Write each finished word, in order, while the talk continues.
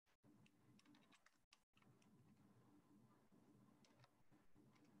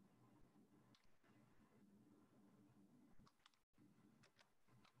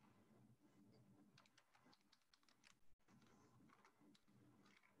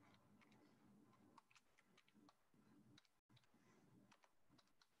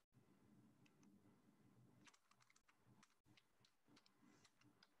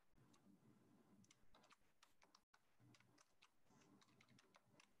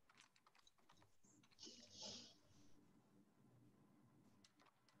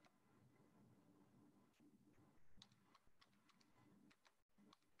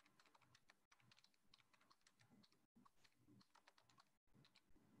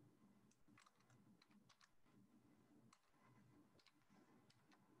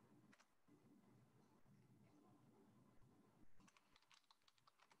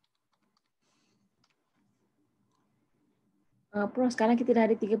Prof, sekarang kita dah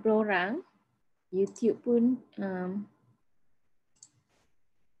ada 30 orang. YouTube pun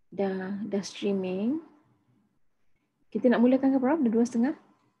dah streaming. Kita nak mulakan ke Prof? Dah 2:30?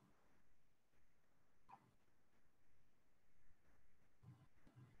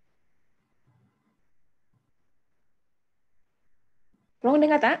 Prof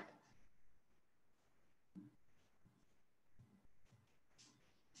dengar tak?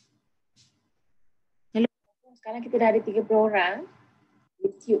 Hello. Sekarang kita dah ada 30 orang.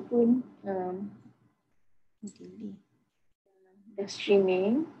 YouTube pun dah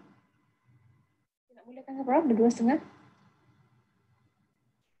streaming. Kita nak mulakan ke Prof? Dah 2:30?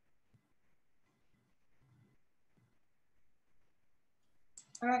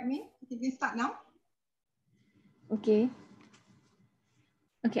 Alright, Mi, kita start now. Okay.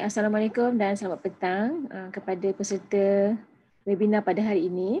 Okay, Assalamualaikum dan selamat petang kepada peserta webinar pada hari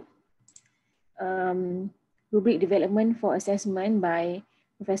ini. Rubric Development for Assessment by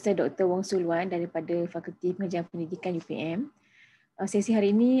Profesor Dr. Wong Sulwan daripada Fakulti Pengajian Pendidikan UPM. Sesi hari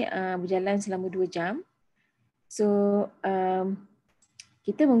ini berjalan selama 2 jam. So,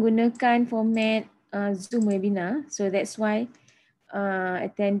 kita menggunakan format Zoom webinar. So that's why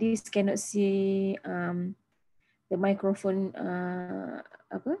attendees cannot see the microphone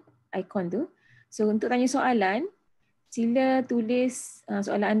icon tu. So untuk tanya soalan, sila tulis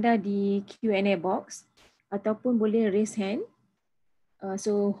soalan anda di Q&A box ataupun boleh raise hand.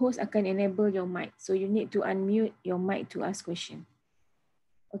 So host akan enable your mic. So you need to unmute your mic to ask question.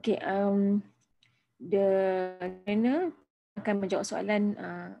 Okay, the trainer akan menjawab soalan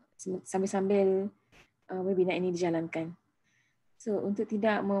sambil-sambil webinar ini dijalankan. So untuk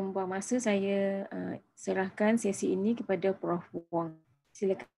tidak membuang masa, saya serahkan sesi ini kepada Prof. Wong.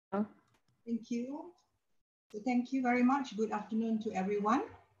 Silakan. Prof. Thank you. So thank you very much. Good afternoon to everyone.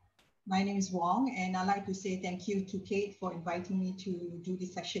 My name is Wong, and I'd like to say thank you to CADe for inviting me to do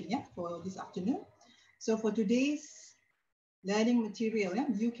this session for this afternoon. So for today's learning material,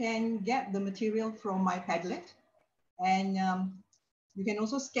 you can get the material from my Padlet, and you can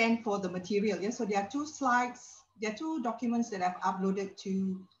also scan for the material. So there are 2 slides. There are 2 documents that I've uploaded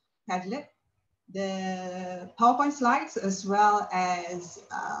to Padlet. The PowerPoint slides, as well as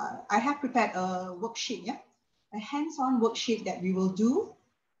I have prepared a worksheet, a hands-on worksheet that we will do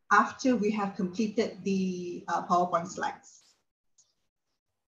after we have completed the PowerPoint slides.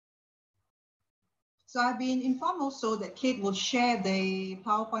 So I've been informed also that CADe will share the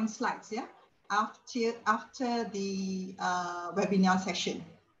PowerPoint slides, after the webinar session.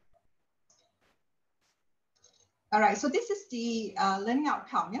 All right, so this is the learning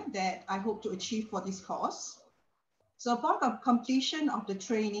outcome that I hope to achieve for this course. So upon completion of the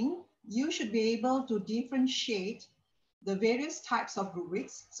training, you should be able to differentiate the various types of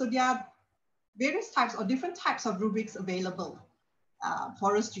rubrics. So there are various types or different types of rubrics available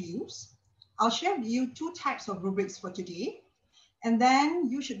for us to use. I'll share with you 2 types of rubrics for today. And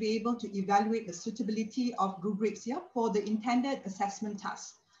then you should be able to evaluate the suitability of rubrics for the intended assessment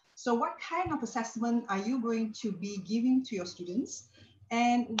task. So what kind of assessment are you going to be giving to your students,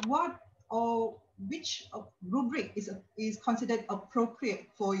 and which rubric is considered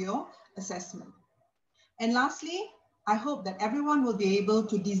appropriate for your assessment? And lastly, I hope that everyone will be able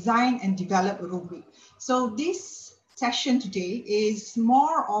to design and develop a rubric. So this session today is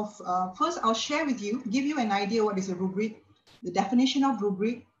more of, first I'll share with you, give you an idea what is a rubric, the definition of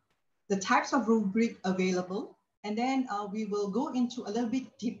rubric, the types of rubric available, and then we will go into a little bit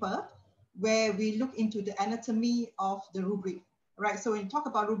deeper where we look into the anatomy of the rubric, right? So when you talk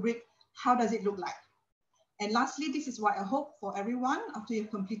about rubric, how does it look like? And lastly, this is what I hope for everyone after you've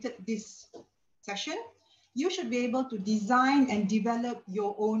completed this session, you should be able to design and develop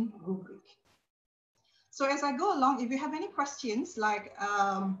your own rubric. So as I go along, if you have any questions, like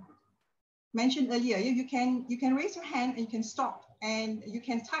mentioned earlier, you can raise your hand and you can stop and you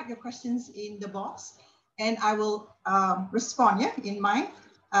can type your questions in the box, and I will respond in mind,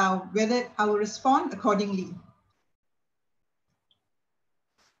 whether I will respond accordingly.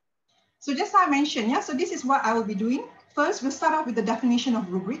 So just as I mentioned, so this is what I will be doing. First, we'll start off with the definition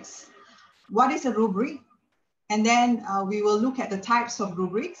of rubrics. What is a rubric? And then we will look at the types of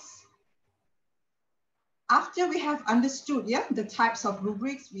rubrics. After we have understood the types of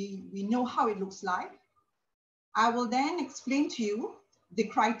rubrics, we know how it looks like. I will then explain to you the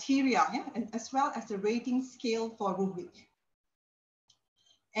criteria, as well as the rating scale for rubric.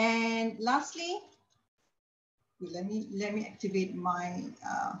 And lastly, let me activate my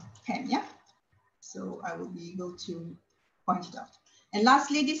pen, so I will be able to point it out. And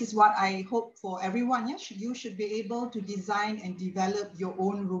lastly, this is what I hope for everyone. You should be able to design and develop your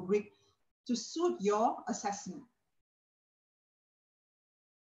own rubric to suit your assessment.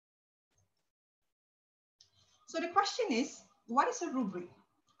 So the question is, what is a rubric?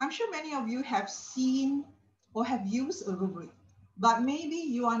 I'm sure many of you have seen or have used a rubric, but maybe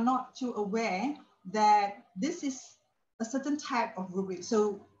you are not too aware that this is a certain type of rubric.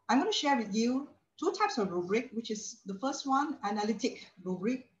 So I'm going to share with you two types of rubric, which is the first one, analytic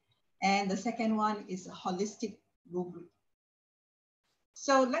rubric, and the second one is a holistic rubric.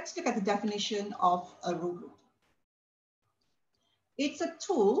 So let's look at the definition of a rubric. It's a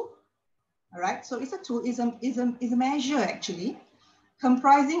tool, all right? So it's a tool, is a measure actually,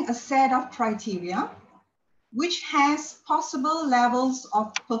 comprising a set of criteria which has possible levels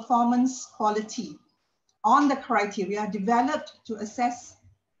of performance quality on the criteria developed to assess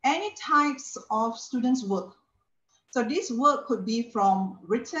any types of students' work. So this work could be from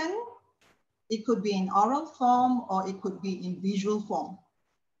written, it could be in oral form, or it could be in visual form,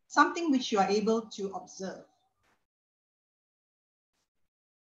 something which you are able to observe.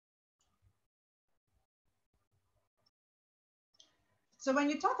 So when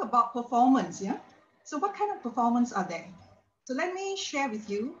you talk about performance, yeah, so what kind of performance are there? So let me share with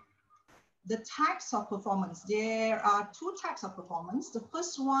you the types of performance. There are two types of performance. The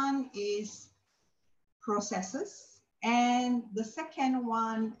first one is processes, and the second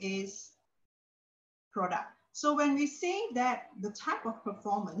one is product. So when we say that the type of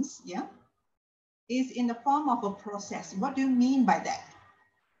performance, yeah, is in the form of a process, what do you mean by that?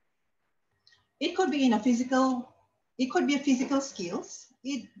 It could be in a physical, it could be a physical skills,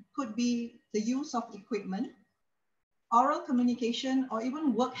 it could be the use of equipment, oral communication, or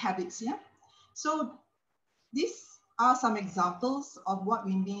even work habits, yeah? So these are some examples of what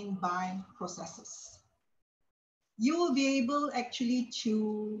we mean by processes. You will be able actually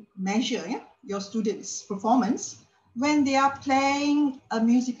to measure, yeah, your students' performance when they are playing a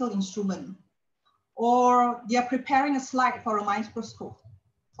musical instrument, or they are preparing a slide for a microscope,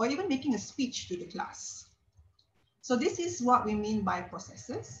 or even making a speech to the class. So this is what we mean by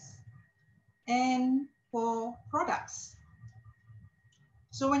processes. And for products,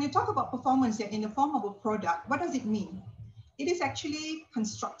 so when you talk about performance in the form of a product, what does it mean? It is actually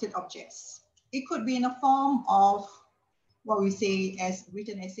constructed objects. It could be in a form of what we say as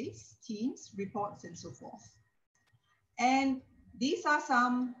written essays, themes, reports, and so forth. And these are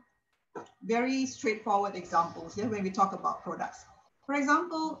some very straightforward examples, yeah, when we talk about products. For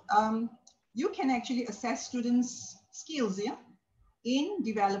example, you can actually assess students' skills, yeah, in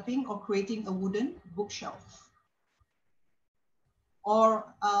developing or creating a wooden bookshelf, or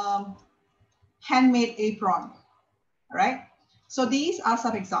handmade apron, right? So these are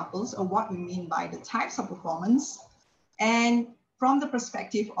some examples of what we mean by the types of performance, and from the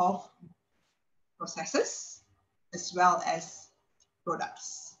perspective of processes as well as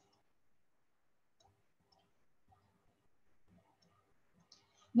products.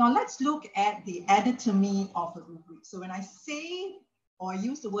 Now let's look at the anatomy of a rubric. So when I say or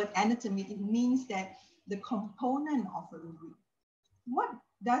use the word anatomy, it means that the component of a rubric. What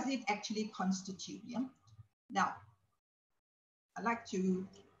does it actually constitute? Yeah? Now, I'd like to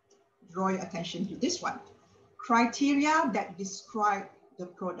draw your attention to this one. Criteria that describe the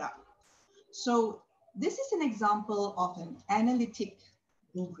product. So this is an example of an analytic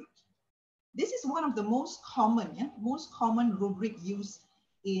rubric. This is one of the most common rubric used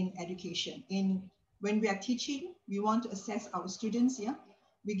in education. When we are teaching, we want to assess our students, yeah?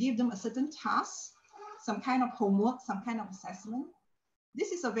 We give them a certain task, some kind of homework, some kind of assessment.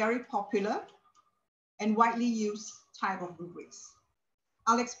 This is a very popular and widely used type of rubrics.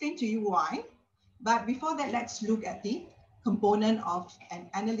 I'll explain to you why, but before that, let's look at the component of an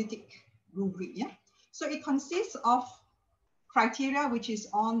analytic rubric, yeah? So it consists of criteria which is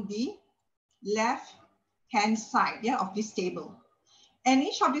on the left-hand side, yeah, of this table. And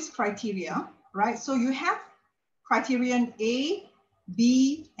each of these criteria, right? So you have criterion A,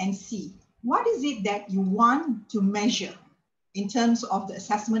 B, and C. What is it that you want to measure in terms of the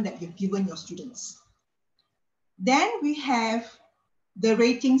assessment that you've given your students? Then we have the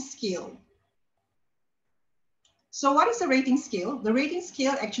rating scale. So what is the rating scale? The rating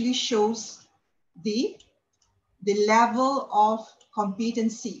scale actually shows the level of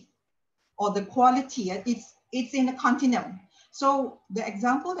competency or the quality. It's in a continuum. So the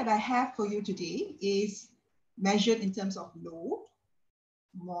example that I have for you today is measured in terms of low,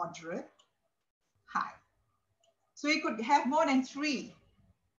 moderate, high. So you could have more than 3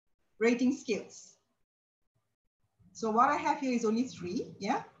 rating scales. So what I have here is only 3,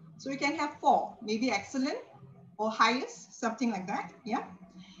 yeah? So you can have 4, maybe excellent or highest, something like that, yeah?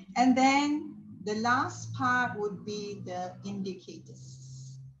 And then the last part would be the indicators.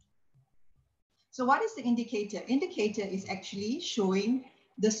 So what is the indicator? Indicator is actually showing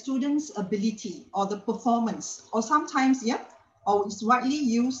the student's ability or the performance, or sometimes, yeah, or it's widely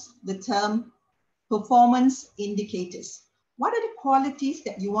used the term performance indicators. What are the qualities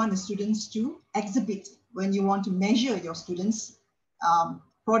that you want the students to exhibit when you want to measure your students'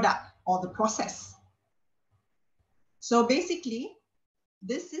 product or the process? So basically,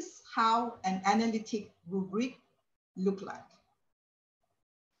 this is how an analytic rubric look like.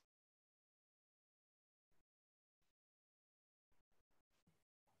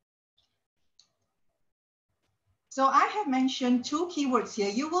 So I have mentioned two keywords here.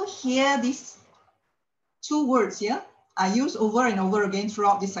 You will hear these two words here are used over and over again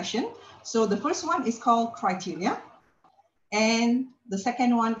throughout this session. So the first one is called criteria, and the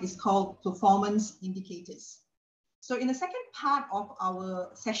second one is called performance indicators. So in the second part of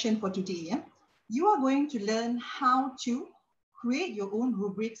our session for today, you are going to learn how to create your own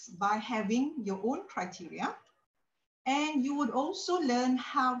rubrics by having your own criteria. And you would also learn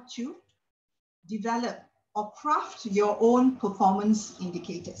how to develop or craft your own performance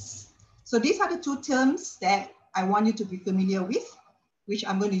indicators. So these are the two terms that I want you to be familiar with, which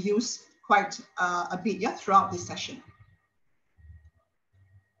I'm going to use quite a bit throughout this session.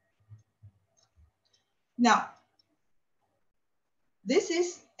 Now, this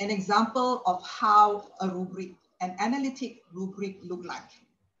is an example of how a rubric, an analytic rubric, look like.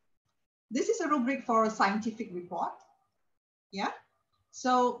 This is a rubric for a scientific report. Yeah.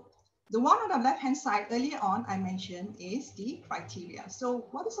 So the one on the left-hand side earlier on I mentioned is the criteria. So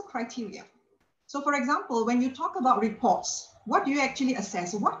what is a criteria? So for example, when you talk about reports, what do you actually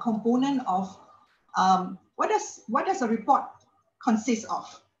assess? What component of, what does a report consist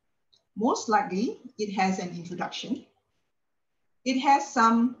of? Most likely it has an introduction. It has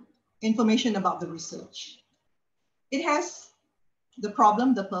some information about the research. It has the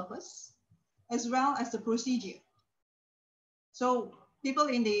problem, the purpose, as well as the procedure. So people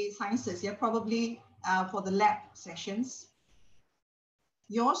in the sciences, probably for the lab sessions,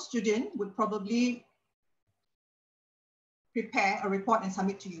 your student would probably prepare a report and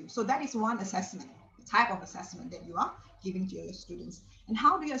submit to you. So that is one assessment, the type of assessment that you are giving to your students. And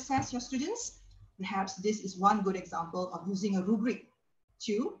how do you assess your students? Perhaps this is one good example of using a rubric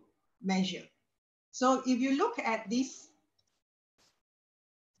to measure. So if you look at these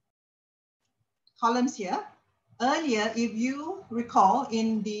columns here, earlier, if you recall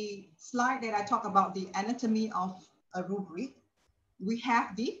in the slide that I talked about the anatomy of a rubric, we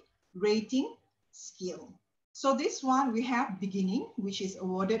have the rating scale. So this one we have beginning, which is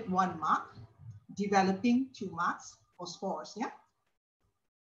awarded 1 mark, developing 2 marks or scores,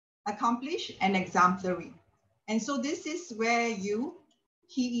 accomplished and exemplary. And so this is where you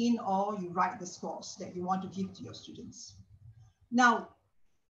key in or you write the scores that you want to give to your students. Now,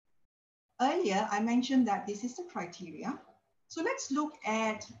 earlier I mentioned that this is the criteria. So let's look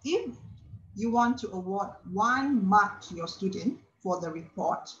at if you want to award 1 mark to your student for the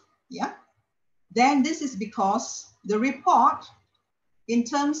report, then this is because the report, in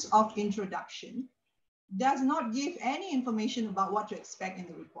terms of introduction, does not give any information about what to expect in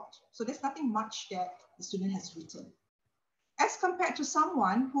the report. So there's nothing much that the student has written. As compared to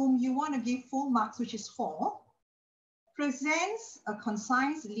someone whom you want to give full marks, which is 4, presents a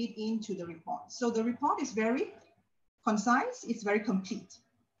concise lead into the report. So the report is very concise, it's very complete.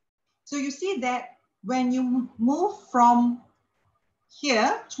 So you see that when you move from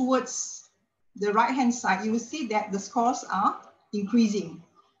here towards the right-hand side, you will see that the scores are increasing.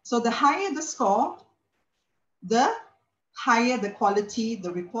 So the higher the score, the higher the quality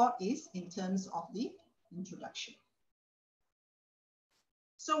the report is in terms of the introduction.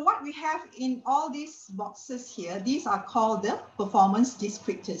 So what we have in all these boxes here, these are called the performance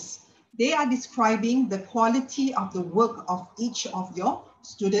descriptors. They are describing the quality of the work of each of your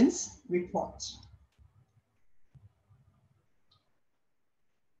students' report.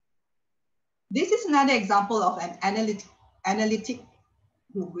 This is another example of an analytic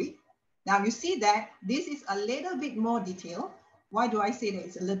rubric. Now you see that this is a little bit more detailed. Why do I say that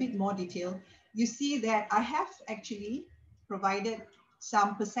it's a little bit more detailed? You see that I have actually provided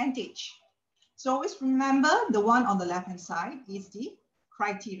some percentage. So always remember the one on the left-hand side is the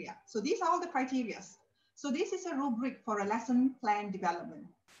criteria. So these are all the criteria. So this is a rubric for a lesson plan development.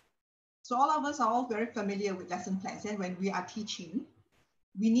 So all of us are all very familiar with lesson plans, and when we are teaching,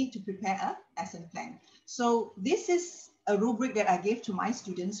 we need to prepare a lesson plan. So this is a rubric that I gave to my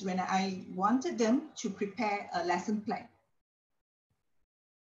students when I wanted them to prepare a lesson plan.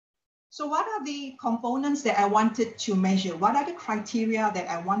 So what are the components that I wanted to measure? What are the criteria that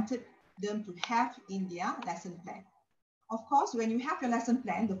I wanted them to have in their lesson plan? Of course, when you have your lesson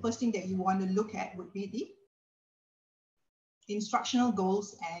plan, the first thing that you want to look at would be the instructional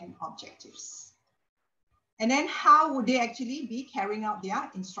goals and objectives. And then how would they actually be carrying out their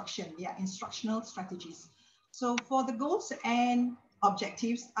instructional strategies? So for the goals and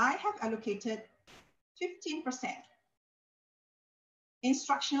objectives, I have allocated 15%.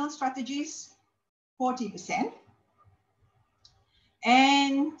 Instructional strategies, 40%.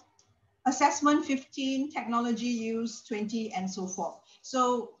 And assessment, 15, technology use, 20, and so forth.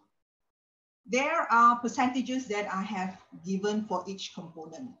 So there are percentages that I have given for each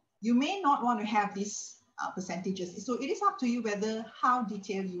component. You may not want to have these percentages. So it is up to you whether how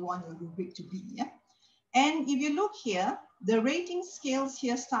detailed you want your rubric to be. Yeah? And if you look here, the rating scales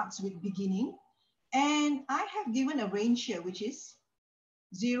here starts with beginning. And I have given a range here, which is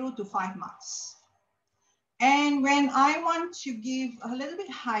 0 to 5 marks. And when I want to give a little bit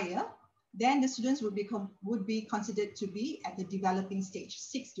higher, then the students would be considered to be at the developing stage,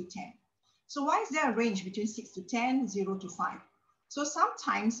 6 to 10. So why is there a range between 6 to 10, 0 to 5? So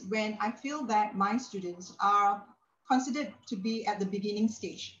sometimes when I feel that my students are considered to be at the beginning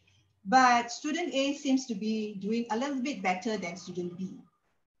stage, but student A seems to be doing a little bit better than student B.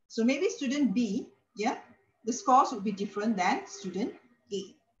 So maybe student B, yeah, the scores would be different than student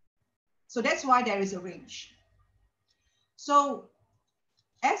A. So that's why there is a range. So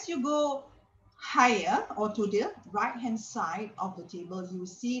as you go higher or to the right-hand side of the table, you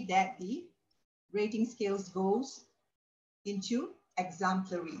see that the rating scales goes into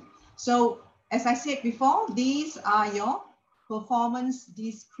exemplary. So as I said before, these are your performance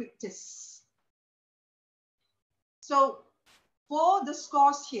descriptors. So for the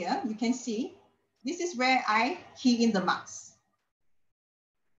scores here, you can see this is where I key in the marks.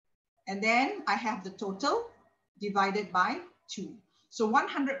 And then I have the total divided by 2. So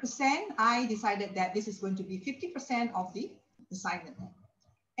 100%, I decided that this is going to be 50% of the assignment.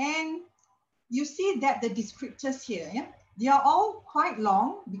 And you see that the descriptors here, yeah, they are all quite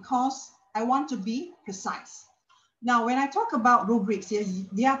long because I want to be precise. Now, when I talk about rubrics here,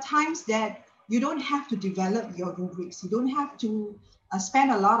 there are times that you don't have to develop your rubrics. You don't have to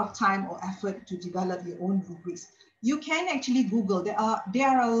spend a lot of time or effort to develop your own rubrics. You can actually Google. There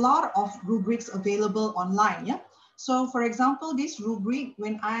are a lot of rubrics available online. Yeah. So, for example, this rubric,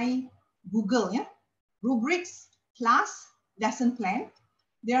 when I Google, yeah, rubrics plus lesson plan,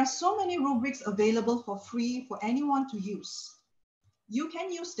 there are so many rubrics available for free for anyone to use. You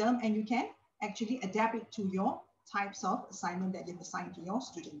can use them and you can actually adapt it to your types of assignment that you've assigned to your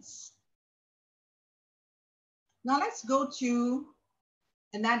students. Now let's go to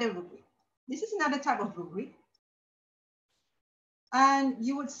another rubric. This is another type of rubric. And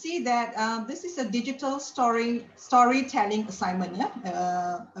you would see that this is a digital storytelling assignment,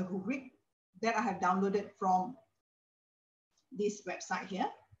 yeah? A rubric that I have downloaded from this website here.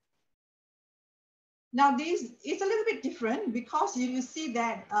 Now this is a little bit different because you see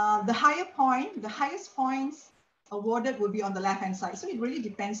that the highest points awarded will be on the left-hand side. So it really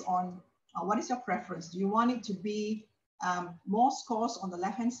depends on what is your preference. Do you want it to be more scores on the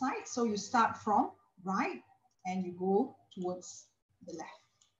left-hand side? So you start from right and you go towards the left.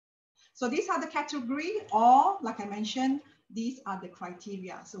 So these are the category, or like I mentioned, these are the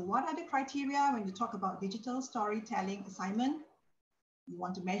criteria. So what are the criteria when you talk about digital storytelling assignment? You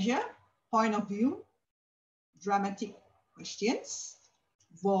want to measure point of view, dramatic questions,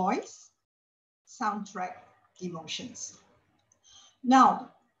 voice, soundtrack, emotions. Now,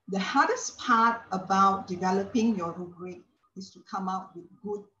 the hardest part about developing your rubric is to come up with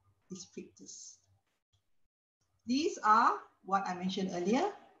good descriptors. These are what I mentioned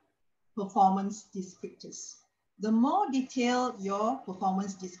earlier, performance descriptors. The more detailed your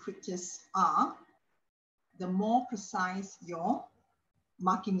performance descriptors are, the more precise your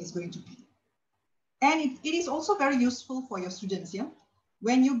marking is going to be. And it is also very useful for your students, yeah?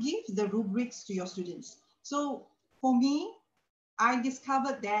 When you give the rubrics to your students. So for me, I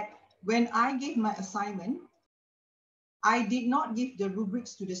discovered that when I gave my assignment, I did not give the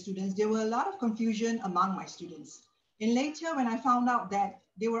rubrics to the students. There were a lot of confusion among my students. And later, when I found out that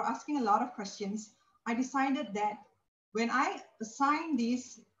they were asking a lot of questions, I decided that when I assign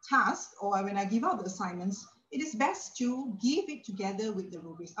these tasks or when I give out the assignments, it is best to give it together with the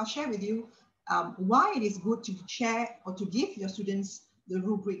rubrics. I'll share with you why it is good to share or to give your students the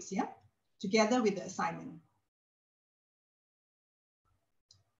rubrics, yeah, together with the assignment.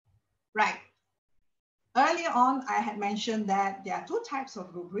 Right. Earlier on, I had mentioned that there are two types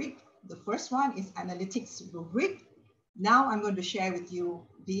of rubric. The first one is analytics rubric. Now I'm going to share with you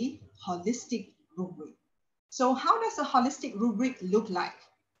the holistic rubric. So how does a holistic rubric look like?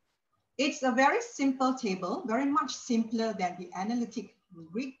 It's a very simple table, very much simpler than the analytic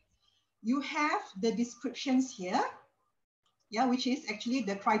rubric. You have the descriptions here. yeah, which is actually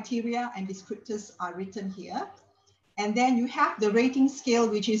the criteria and descriptors are written here. And then you have the rating scale,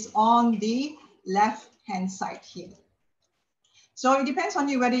 which is on the left-hand side here. So it depends on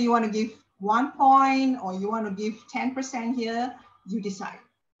you whether you want to give 1 point or you want to give 10% here, you decide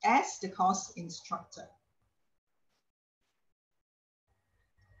as the course instructor.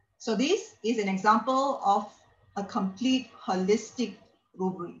 So this is an example of a complete holistic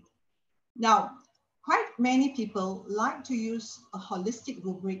rubric. Now, quite many people like to use a holistic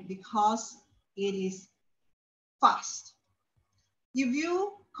rubric because it is fast. If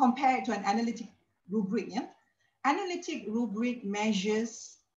you compare it to an analytic rubric, yeah? Analytic rubric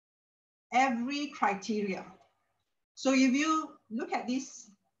measures every criteria. So if you look at this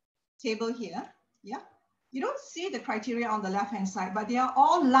table here, yeah, you don't see the criteria on the left-hand side, but they are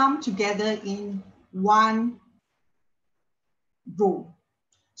all lumped together in one row.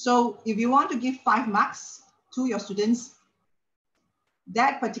 So if you want to give 5 marks to your students,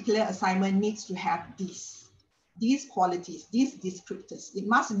 that particular assignment needs to have these qualities, these descriptors. It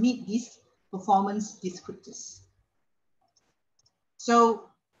must meet these performance descriptors. So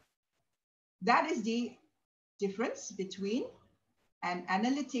that is the difference between an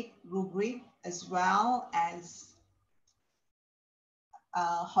analytic rubric as well as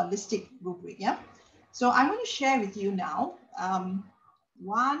a holistic rubric. Yeah. So I'm going to share with you now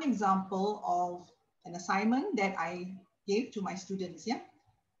one example of an assignment that I gave to my students, yeah,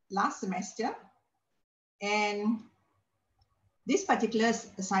 last semester. And this particular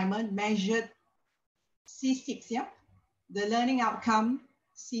assignment measured C6, yeah, the learning outcome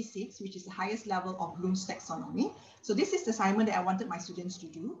C6, which is the highest level of Bloom's taxonomy. So this is the assignment that I wanted my students to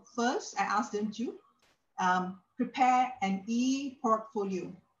do. First, I asked them to prepare an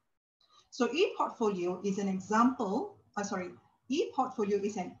e-portfolio. So e-portfolio is an example, e-portfolio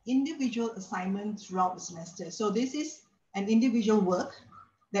is an individual assignment throughout the semester. So this is an individual work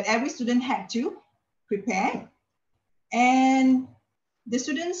that every student had to prepare. And the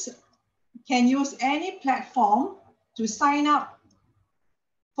students can use any platform to sign up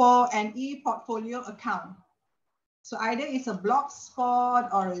for an e-portfolio account. So either it's a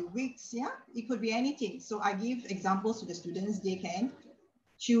Blogspot or a Wix, yeah, it could be anything. So I give examples to the students. They can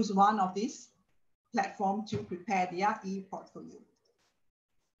choose one of these platforms to prepare their e-portfolio.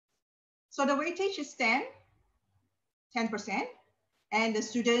 So the weightage is 10%, and the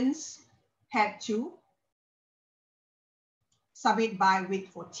students had to submit by week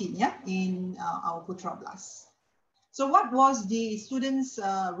 14, yeah, in our Putra Blast. So what was the students'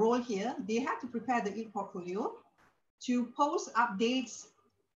 role here? They had to prepare the e-portfolio to post updates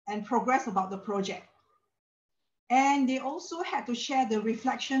and progress about the project. And they also had to share the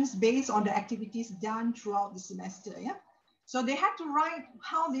reflections based on the activities done throughout the semester. Yeah? So they had to write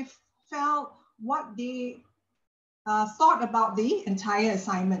how they felt, what they thought about the entire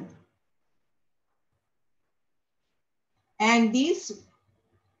assignment. And this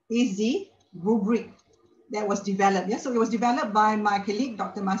is the rubric that was developed. Yeah? So it was developed by my colleague,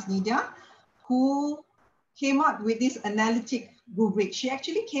 Dr. Masnida, who came up with this analytic rubric. She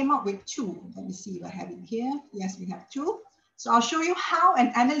actually came up with 2. Let me see if I have it here. Yes, we have 2. So I'll show you how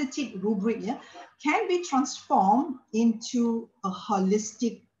an analytic rubric, yeah, can be transformed into a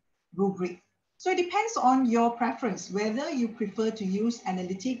holistic rubric. So it depends on your preference, whether you prefer to use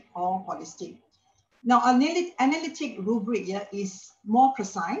analytic or holistic. Now, analytic rubric, yeah, is more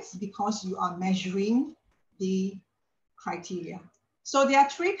precise because you are measuring the criteria. So there are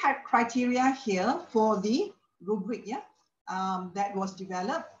 3 criteria here for the rubric, yeah, that was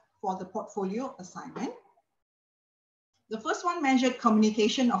developed for the portfolio assignment. The first one measured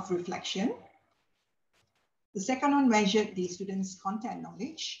communication of reflection. The second one measured the students' content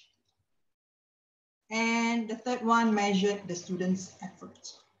knowledge. And the third one measured the students'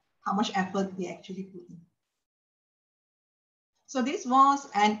 effort, how much effort they actually put in. So this was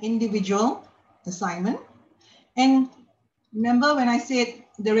an individual assignment. And remember when I said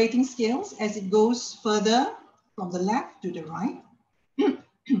the rating scales, as it goes further from the left to the right,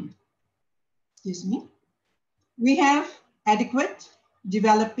 excuse me, we have adequate,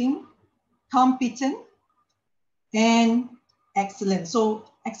 developing, competent, and excellent.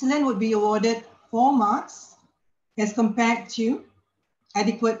 So excellent would be awarded 4 marks as compared to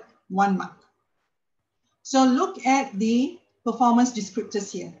adequate 1 mark. So look at the performance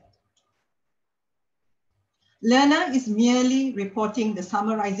descriptors here. Learner is merely reporting the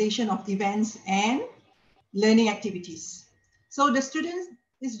summarization of events and learning activities. So the student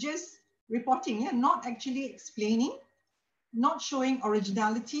is just reporting, yeah, not actually explaining, not showing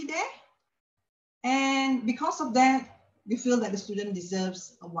originality there. And because of that, we feel that the student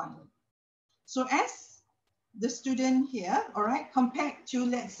deserves a 1. So as the student here, all right, compared to,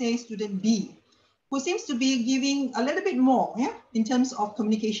 let's say, student B, who seems to be giving a little bit more, yeah, in terms of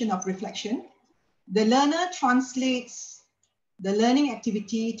communication of reflection. The learner translates the learning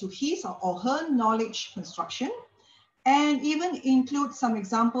activity to his or her knowledge construction, and even include some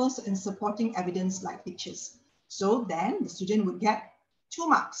examples and supporting evidence like pictures. So then the student would get 2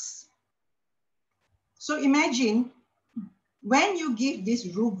 marks. So imagine when you give this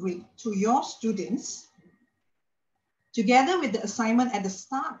rubric to your students, together with the assignment at the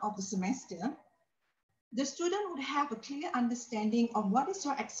start of the semester, the student would have a clear understanding of what is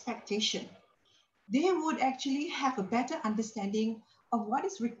your expectation. They would actually have a better understanding of what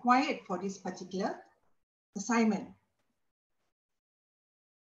is required for this particular assignment.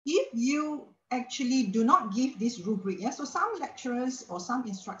 If you actually do not give this rubric, yeah, so some lecturers or some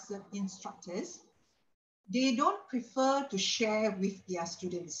instructors, they don't prefer to share with their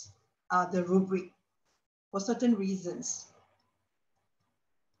students the rubric for certain reasons,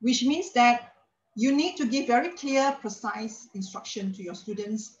 which means that you need to give very clear, precise instruction to your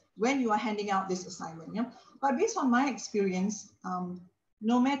students when you are handing out this assignment. Yeah? But based on my experience,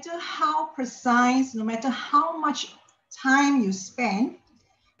 no matter how precise, no matter how much time you spend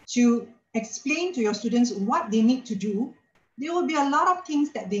to explain to your students what they need to do, there will be a lot of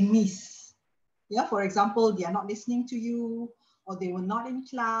things that they miss. Yeah, for example, they are not listening to you, or they were not in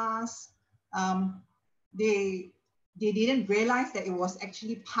class. They didn't realize that it was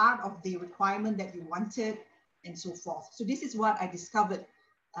actually part of the requirement that you wanted, and so forth. So this is what I discovered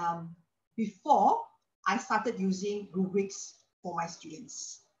before I started using rubrics for my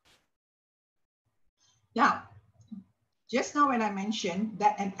students. Now, just now when I mentioned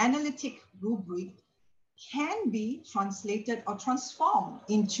that an analytic rubric can be translated or transformed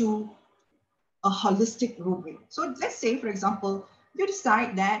into a holistic rubric. So let's say, for example, you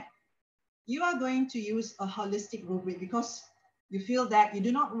decide that you are going to use a holistic rubric because you feel that you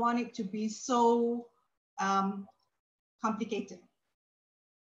do not want it to be so complicated.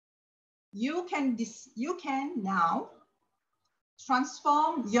 You can now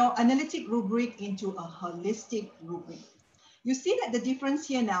transform your analytic rubric into a holistic rubric. You see that the difference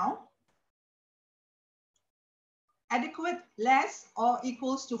here now, adequate, less or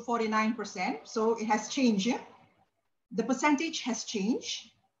equals to 49%. So it has changed. Yeah? The percentage has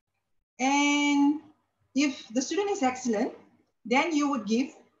changed. And if the student is excellent, then you would give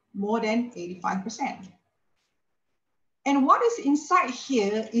more than 85%. And what is inside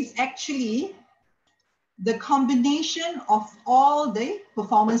here is actually the combination of all the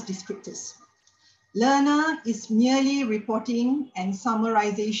performance descriptors. Learner is merely reporting and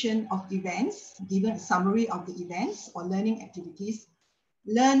summarization of events, given a summary of the events or learning activities.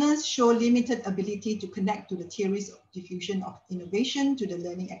 Learners show limited ability to connect to the theories of diffusion of innovation to the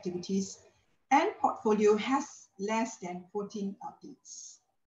learning activities, and portfolio has less than 14 updates.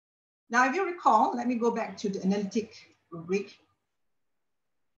 Now, if you recall, let me go back to the analytic rubric.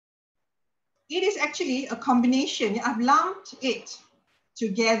 It is actually a combination. I've lumped it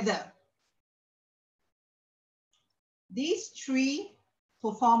together. These 3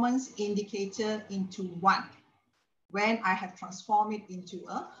 performance indicators into one when I have transformed it into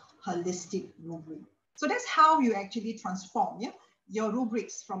a holistic rubric. So that's how you actually transform your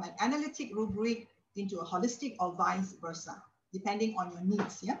rubrics from an analytic rubric into a holistic or vice versa, depending on your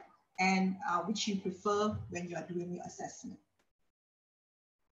needs, and which you prefer when you are doing your assessment.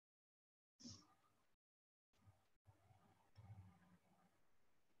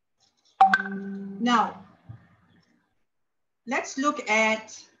 Now, let's look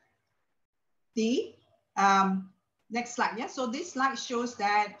at the next slide. Yeah, so this slide shows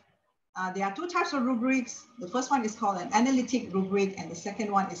that there are 2 types of rubrics. The first one is called an analytic rubric, and the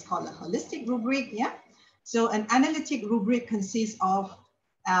second one is called a holistic rubric. Yeah, so an analytic rubric consists of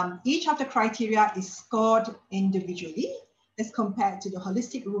each of the criteria is scored individually, as compared to the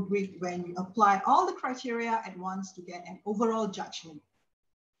holistic rubric when you apply all the criteria at once to get an overall judgment.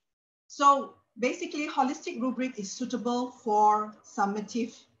 So basically, holistic rubric is suitable for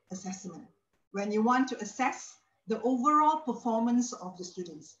summative assessment when you want to assess the overall performance of the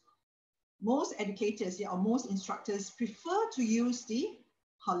students. Most educators or most instructors prefer to use the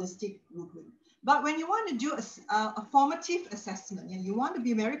holistic rubric. But when you want to do a formative assessment, you want to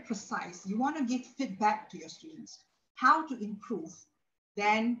be very precise, you want to give feedback to your students, how to improve,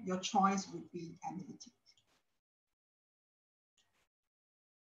 then your choice would be analytic.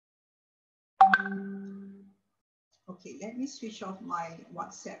 Okay, let me switch off my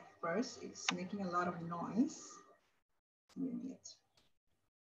WhatsApp first. It's making a lot of noise. Give me a minute.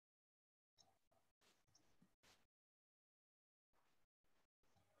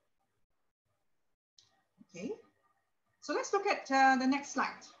 Okay, so let's look at the next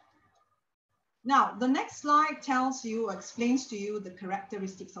slide. Now, the next slide tells you or explains to you the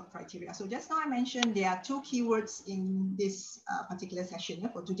characteristics of criteria. So just now I mentioned there are two keywords in this particular session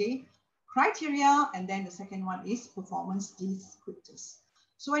for today, criteria, and then the second one is performance descriptors.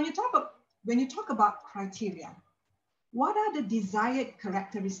 So when you talk about criteria, what are the desired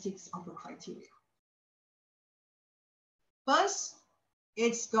characteristics of a criteria? First,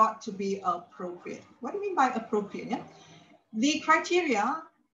 it's got to be appropriate. What do you mean by appropriate? Yeah? The criteria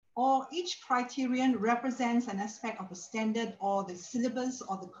or each criterion represents an aspect of a standard or the syllabus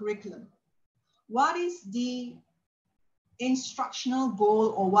or the curriculum. What is the instructional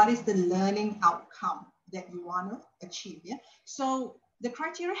goal or what is the learning outcome that you want to achieve? Yeah? So the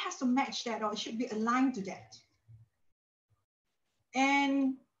criteria has to match that, or it should be aligned to that.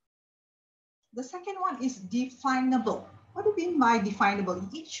 And the second one is definable. What do you mean by definable?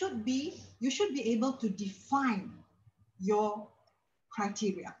 It should be, you should be able to define your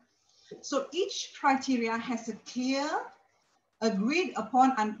criteria. So each criteria has a clear, agreed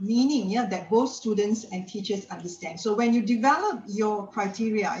upon meaning, yeah, that both students and teachers understand. So when you develop your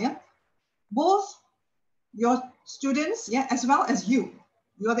criteria, yeah, both your students, yeah, as well as you're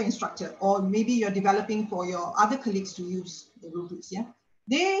the instructor, or maybe you're developing for your other colleagues to use the rubrics, yeah,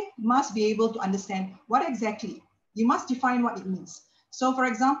 they must be able to understand what exactly, you must define what it means. So for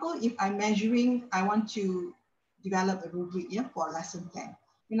example, if I'm measuring, I want to develop a rubric, yeah, for a lesson plan.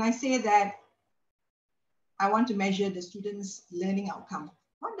 When I say that I want to measure the students' learning outcome,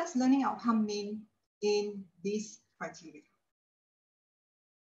 what does learning outcome mean in this criteria?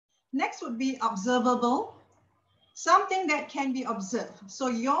 Next would be observable, something that can be observed. So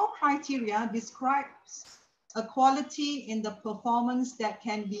your criteria describes a quality in the performance that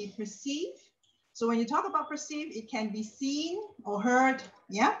can be perceived. So when you talk about perceived, it can be seen or heard,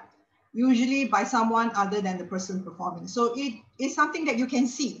 yeah, usually by someone other than the person performing. So it is something that you can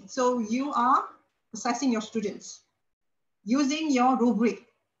see. So you are assessing your students using your rubric.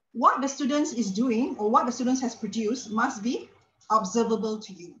 What the students is doing or what the students has produced must be observable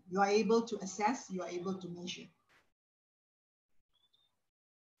to you. You are able to assess, you are able to measure.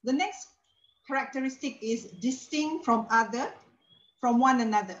 The next characteristic is distinct from one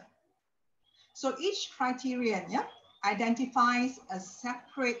another. So each criterion, yeah, identifies a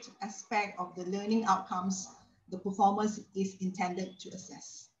separate aspect of the learning outcomes the performance is intended to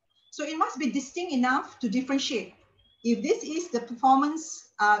assess. So it must be distinct enough to differentiate. If this is the performance,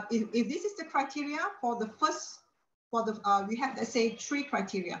 if this is the criteria for the first, we have, let's say, 3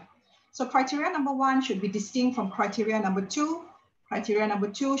 criteria. So criteria number 1 should be distinct from criteria number 2. Criteria number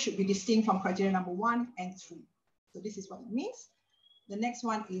 2 should be distinct from criteria number 1 and 3. So this is what it means. The next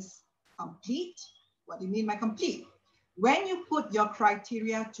one is complete. What do you mean by complete? When you put your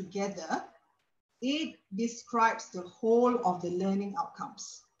criteria together, it describes the whole of the learning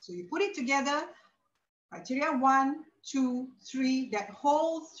outcomes. So you put it together, criteria 1, 2, 3, that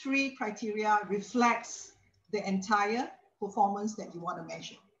whole 3 criteria reflects the entire performance that you want to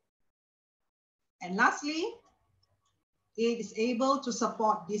measure. And lastly, it is able to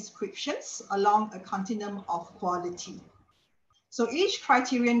support descriptions along a continuum of quality. So each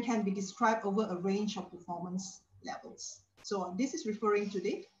criterion can be described over a range of performance levels. So this is referring to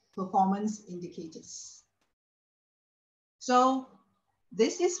the performance indicators. So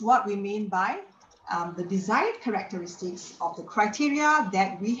this is what we mean by the desired characteristics of the criteria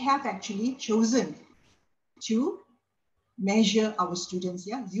that we have actually chosen to measure our students,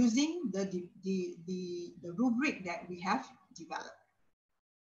 yeah, using the rubric that we have developed.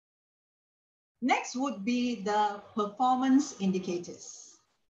 Next would be the performance indicators.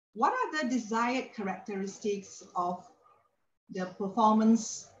 What are the desired characteristics of the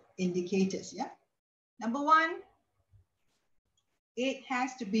performance indicators? Yeah. Number 1, it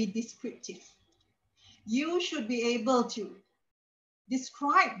has to be descriptive. You should be able to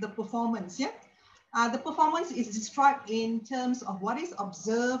describe the performance. Yeah. The performance is described in terms of what is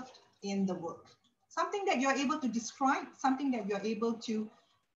observed in the work. Something that you're able to describe, something that you're able to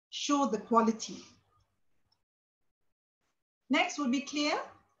show the quality. Next would be clear.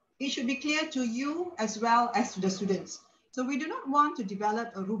 It should be clear to you as well as to the students. So we do not want to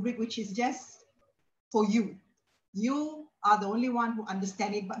develop a rubric which is just for you. You are the only one who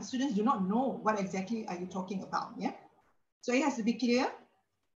understands it, but the students do not know what exactly are you talking about. Yeah. So it has to be clear.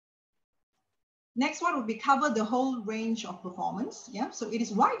 Next one would be cover the whole range of performance. Yeah. So it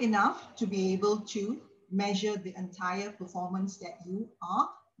is wide enough to be able to measure the entire performance that you are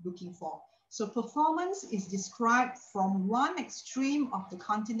looking for. So performance is described from one extreme of the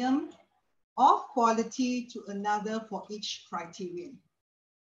continuum of quality to another for each criterion.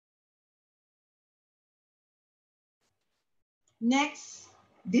 Next,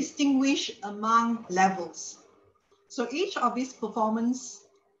 distinguish among levels. So each of these performance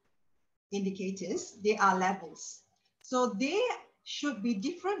indicators, they are levels. So they should be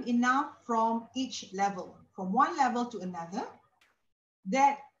different enough from each level, from one level to another,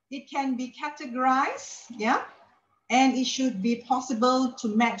 that it can be categorized, yeah, and it should be possible to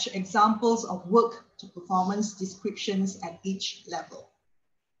match examples of work to performance descriptions at each level.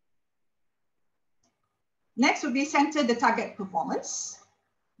 Next would be center the target performance.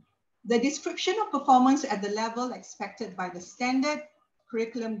 The description of performance at the level expected by the standard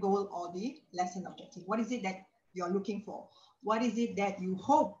curriculum goal or the lesson objective. What is it that you're looking for? What is it that you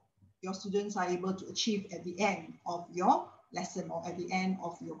hope your students are able to achieve at the end of your lesson or at the end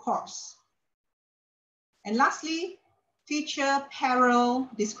of your course? And lastly, feature parallel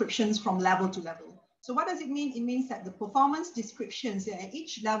descriptions from level to level. So what does it mean? It means that the performance descriptions at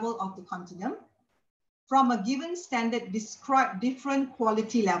each level of the continuum from a given standard describe different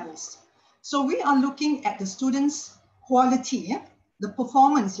quality levels. So we are looking at the students' quality, the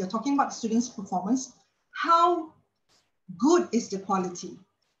performance. You're talking about the students' performance. How good is the quality?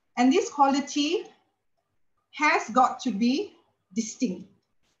 And this quality has got to be distinct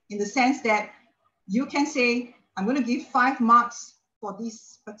in the sense that you can say, I'm going to give 5 marks for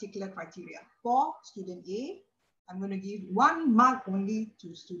this particular criteria. For student A, I'm going to give 1 mark only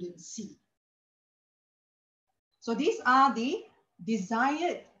to student C. So these are the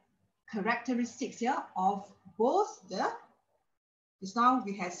desired characteristics here of both just now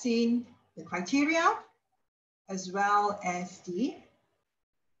we have seen the criteria as well as the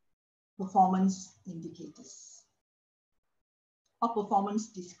performance indicators or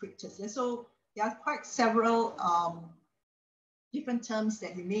performance descriptors. Yeah, so there are quite several different terms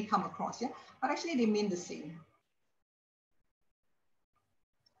that you may come across, yeah, but actually they mean the same.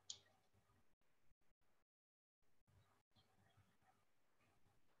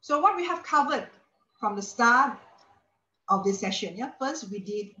 So what we have covered from the start of this session, yeah, first we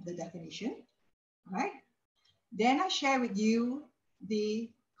did the definition, right? Then I share with you the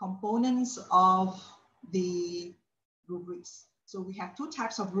components of the rubrics. So we have 2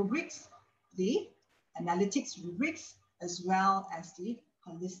 types of rubrics, the analytics rubrics as well as the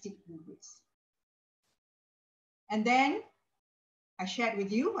holistic rubrics. And then I shared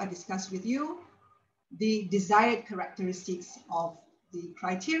with you, I discussed with you the desired characteristics of the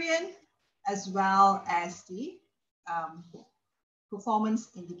criterion as well as the performance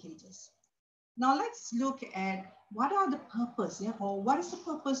indicators. Now let's look at what are the purpose, yeah, or what is the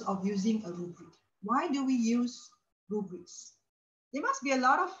purpose of using a rubric? Why do we use rubrics? There must be a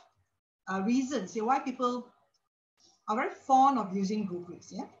lot of reasons, yeah, why people are very fond of using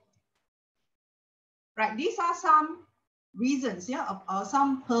rubrics, yeah. Right, these are some reasons, yeah, of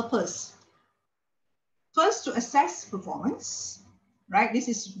some purpose. First, to assess performance, right? This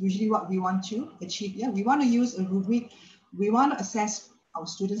is usually what we want to achieve, yeah. We want to use a rubric. We want to assess our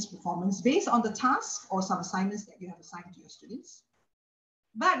students' performance based on the task or some assignments that you have assigned to your students.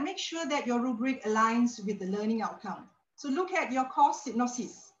 But make sure that your rubric aligns with the learning outcome. So look at your course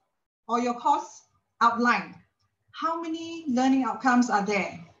synopsis or your course outline. How many learning outcomes are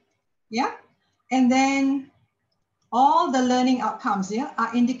there? Yeah. And then all the learning outcomes, yeah,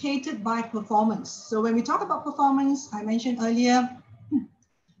 are indicated by performance. So when we talk about performance, I mentioned earlier,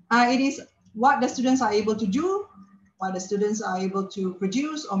 it is what the students are able to do, what the students are able to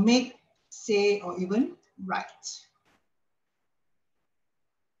produce or make, say, or even write.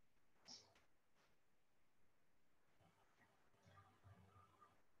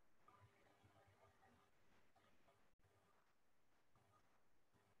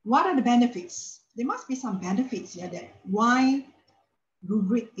 What are the benefits? There must be some benefits here, that why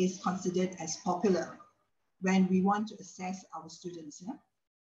rubric is considered as popular when we want to assess our students. Yeah?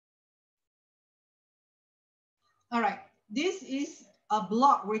 All right, this is a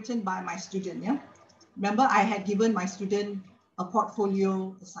blog written by my student. Yeah? Remember, I had given my student a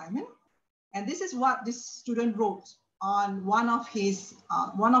portfolio assignment, and this is what this student wrote on one of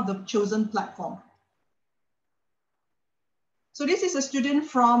the chosen platform. So this is a student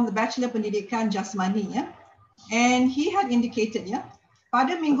from the Bachelor Pendidikan Jasmani, yeah? And he had indicated, yeah,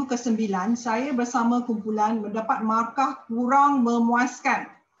 pada minggu ke-9 saya bersama kumpulan mendapat markah kurang memuaskan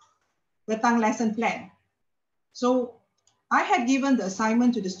tentang lesson plan. So I had given the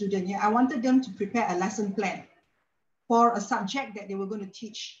assignment to the student, yeah? I wanted them to prepare a lesson plan for a subject that they were going to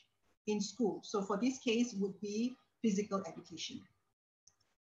teach in school. So for this case would be physical education.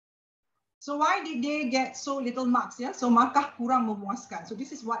 So why did they get so little marks? Yeah, so markah kurang memuaskan. So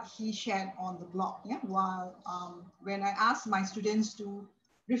this is what he shared on the blog. Yeah, while when I asked my students to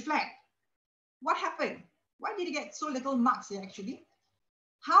reflect, what happened? Why did he get so little marks here actually?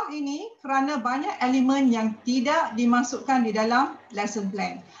 Hal ini kerana banyak elemen yang tidak dimasukkan di dalam lesson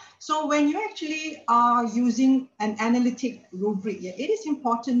plan. So when you actually are using an analytic rubric, it is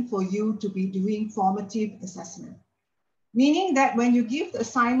important for you to be doing formative assessment. Meaning that when you give the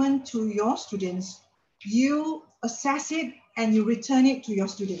assignment to your students, you assess it and you return it to your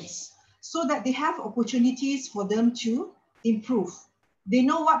students so that they have opportunities for them to improve. They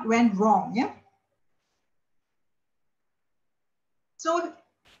know what went wrong, yeah? So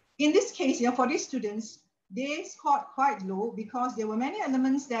in this case, for these students, they scored quite low because there were many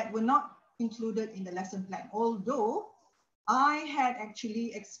elements that were not included in the lesson plan. Although I had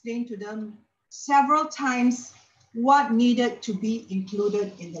actually explained to them several times what needed to be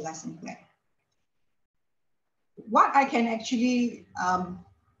included in the lesson plan. What I can actually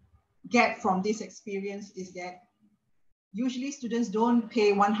get from this experience is that usually students don't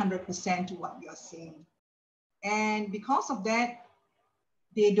pay 100% to what you are saying. And because of that,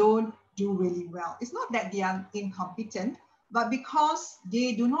 they don't do really well. It's not that they are incompetent, but because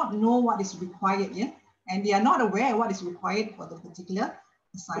they do not know what is required, and they are not aware what is required for the particular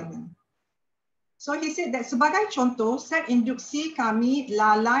assignment. So he said that sebagai contoh, set induksi kami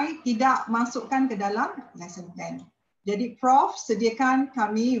lalai tidak masukkan ke dalam lesson plan. Jadi Prof sediakan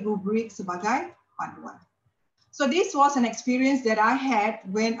kami rubrik sebagai panduan. So this was an experience that I had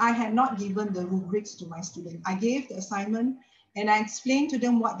when I had not given the rubrics to my students. I gave the assignment and I explained to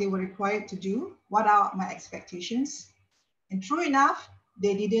them what they were required to do, what are my expectations. And true enough,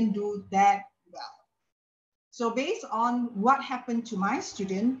 they didn't do that well. So based on what happened to my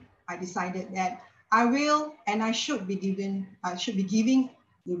student, I decided that I will and I should be giving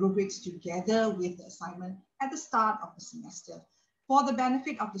the rubrics together with the assignment at the start of the semester for the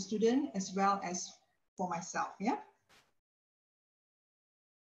benefit of the student as well as for myself. Yeah.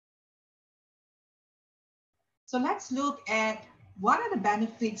 So let's look at what are the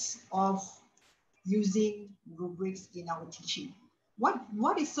benefits of using rubrics in our teaching. What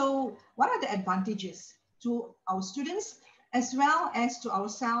are the advantages to our students as well as to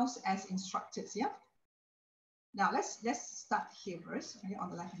ourselves as instructors? Yeah. Now let's start here first, okay,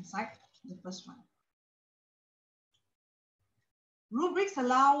 on the left-hand side, the first one. Rubrics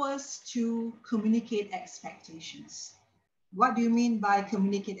allow us to communicate expectations. What do you mean by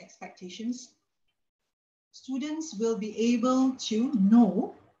communicate expectations? Students will be able to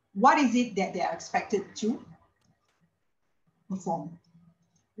know what is it that they are expected to perform.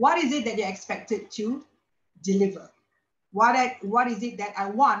 What is it that they're expected to deliver? What is it that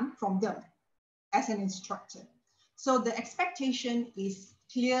I want from them as an instructor? So the expectation is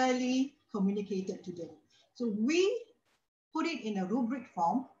clearly communicated to them. So we put it in a rubric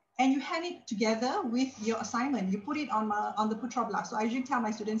form and you hand it together with your assignment. You put it on the Putra Blast. So I usually tell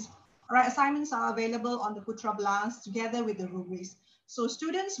my students, all right, assignments are available on the Putra Blast together with the rubrics. So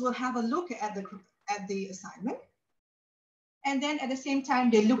students will have a look at the assignment. And then at the same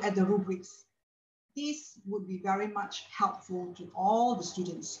time, they look at the rubrics. This would be very much helpful to all the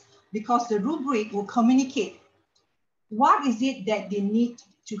students because the rubric will communicate what is it that they need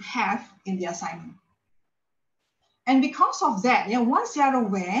to have in the assignment. And because of that, once they are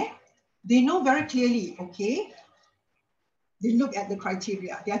aware, they know very clearly, okay, they look at the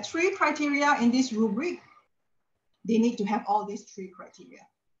criteria. There are 3 criteria in this rubric. They need to have all these 3 criteria.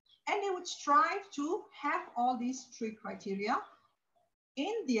 And they would strive to have all these 3 criteria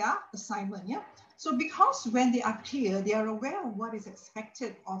in their assignment. Yeah? So because when they are clear, they are aware of what is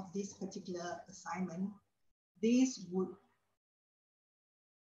expected of this particular assignment, this would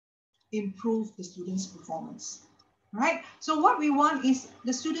improve the students' performance. Right? So what we want is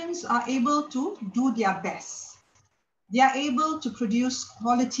the students are able to do their best. They are able to produce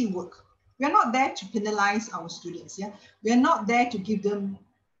quality work. We're not there to penalize our students. Yeah? We're not there to give them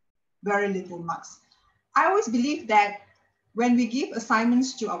very little marks. I always believe that when we give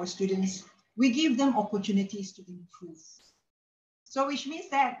assignments to our students, we give them opportunities to improve. So which means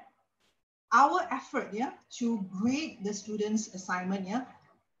that our effort to grade the students' assignment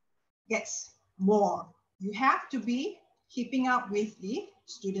gets more. You have to be keeping up with the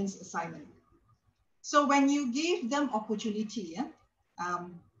students' assignment. So when you give them opportunity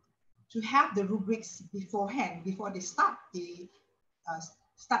to have the rubrics beforehand, before they start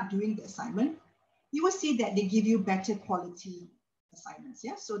doing the assignment, you will see that they give you better quality assignments.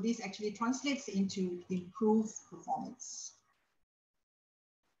 Yeah? So this actually translates into improved performance.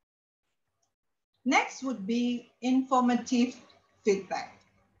 Next would be informative feedback.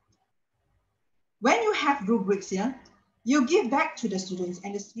 When you have rubrics, you give back to the students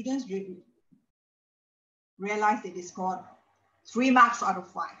and the students realize that they scored 3 marks out of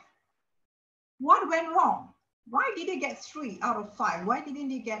 5. What went wrong? Why did they get 3 out of 5? Why didn't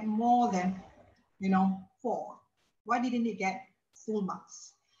they get more than, 4? Why didn't they get full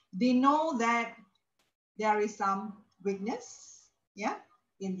marks? They know that there is some weakness, yeah,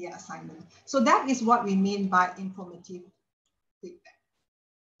 in their assignment. So that is what we mean by informative feedback.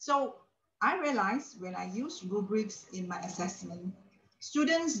 So I realized when I use rubrics in my assessment,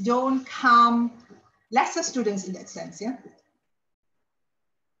 students don't come, lesser students in that sense, yeah,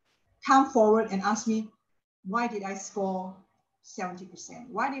 come forward and ask me, why did I score 70%?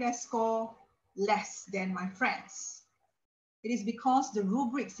 Why did I score less than my friends? It is because the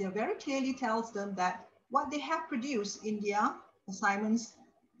rubrics here very clearly tells them that what they have produced in their assignments,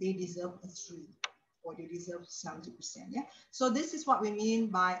 they deserve a 3 or they deserve 70%. Yeah. So this is what we mean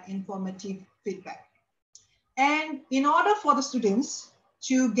by informative feedback. And in order for the students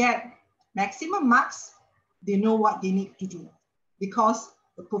to get maximum marks, they know what they need to do, because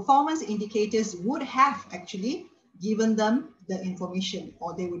the performance indicators would have actually given them the information,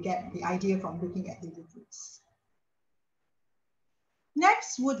 or they would get the idea from looking at the rubrics.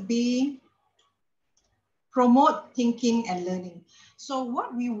 Next would be promote thinking and learning. So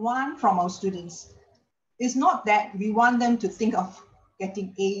what we want from our students is not that we want them to think of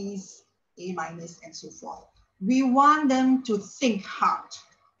getting A's, A minus, and so forth. We want them to think hard.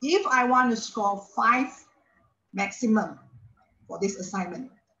 If I want to score 5 maximum for this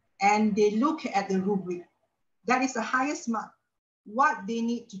assignment, and they look at the rubric, that is the highest mark, what they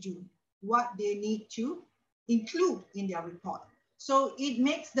need to do, what they need to include in their report. So it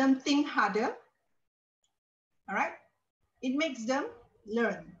makes them think harder, all right? It makes them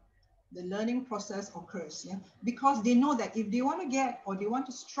learn. The learning process occurs, yeah? Because they know that if they want to get, or they want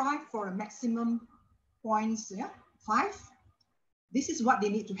to strive for a maximum points, yeah, 5, this is what they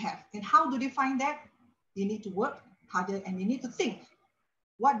need to have. And how do they find that? They need to work harder and they need to think.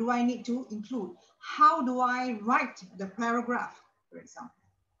 What do I need to include? How do I write the paragraph, for example?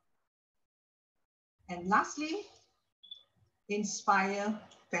 And lastly, inspire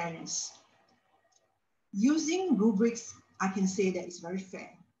fairness. Using rubrics, I can say that it's very fair.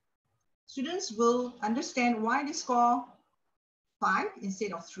 Students will understand why they score 5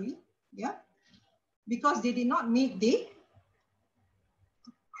 instead of 3, yeah? Because they did not meet the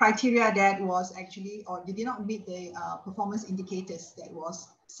criteria that was actually, or they did not meet the performance indicators that was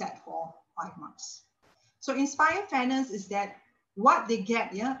set for 5 marks. So inspire fairness is that what they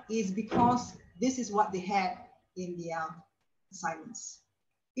get, yeah, is because this is what they had in their assignments.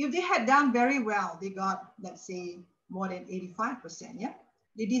 If they had done very well, they got, let's say, more than 85%, yeah?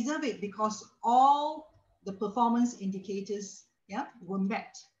 They deserve it because all the performance indicators, yeah, were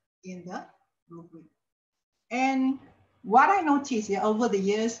met in the rubric. And what I noticed, yeah, over the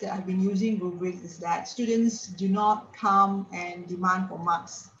years that I've been using rubrics is that students do not come and demand for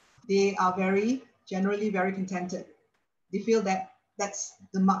marks. They are generally very contented. They feel that that's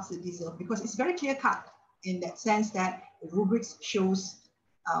the marks they deserve because it's very clear cut in that sense that the rubrics shows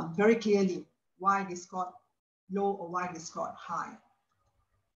very clearly why they scored low or why they scored high.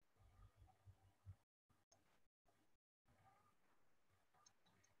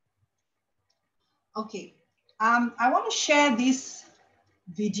 Okay, I want to share this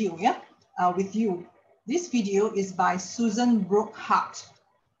video, yeah, with you. This video is by Susan Brookhart.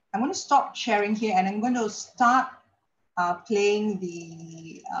 I'm going to stop sharing here and I'm going to start playing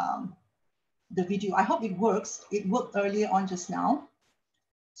the video. I hope it works. It worked earlier on just now.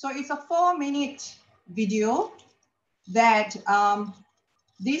 So it's a 4-minute video that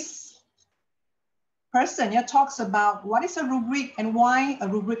this person, yeah, talks about what is a rubric and why a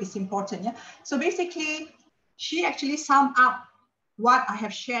rubric is important. Yeah. So basically, she actually summed up what I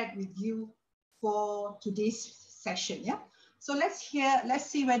have shared with you for today's session. Yeah. So let's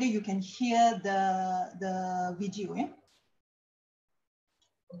see whether you can hear the video. Yeah.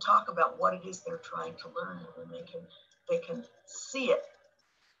 And talk about what it is they're trying to learn, and they can see it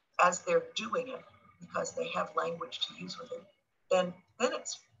as they're doing it because they have language to use with it. Then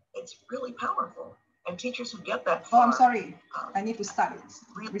it's really powerful. And teachers who get that far. Oh, I'm sorry. I need to start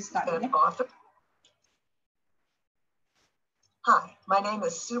it. Restart it. Yeah? Author. Hi, my name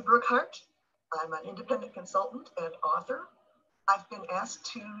is Sue Brookhart. I'm an independent consultant and author. I've been asked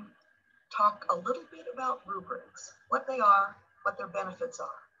to talk a little bit about rubrics, what they are, what their benefits are,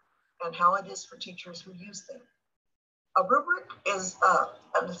 and how it is for teachers who use them. A rubric is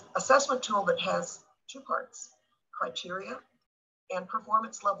an assessment tool that has 2 parts, criteria and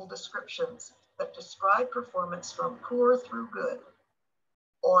performance level descriptions that describe performance from poor through good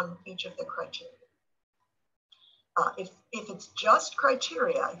on each of the criteria. If it's just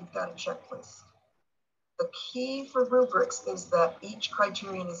criteria, you've got a checklist. The key for rubrics is that each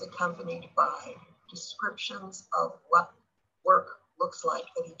criterion is accompanied by descriptions of what work looks like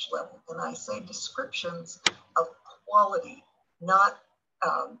at each level. And I say descriptions of quality, not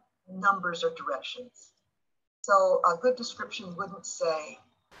numbers or directions. So a good description wouldn't say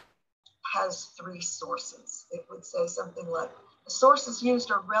has 3 sources. It would say something like, the sources used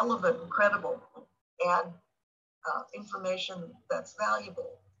are relevant and credible, and information that's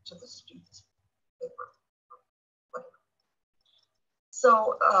valuable to the student's paper. Whatever.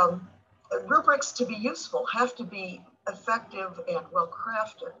 So rubrics, to be useful, have to be effective and well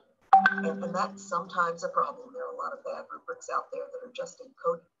crafted. And that's sometimes a problem. There are a lot of bad rubrics out there that are just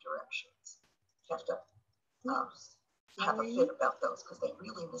encoded directions. You have to have a fit about those because they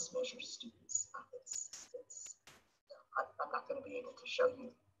really mismeasure students. I'm not going to be able to show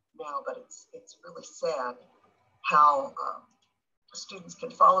you now, but it's really sad how students can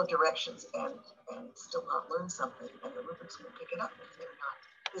follow directions and still not learn something, and the rubrics will pick it up if they're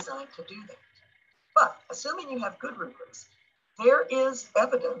not designed to do that. But assuming you have good rubrics, there is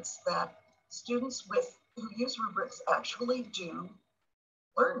evidence that students who use rubrics actually do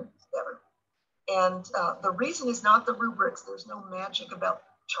learn better. And the reason is not the rubrics. There's no magic about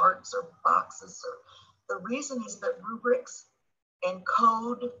charts or boxes. The reason is that rubrics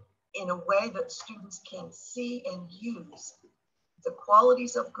encode in a way that students can see and use the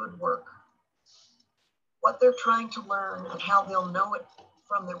qualities of good work, what they're trying to learn, and how they'll know it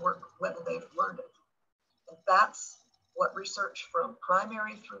from their work, whether they've learned it. And that's what research from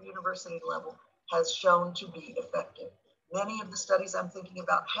primary through university level has shown to be effective. Many of the studies I'm thinking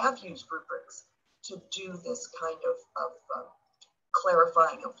about have used rubrics to do this kind of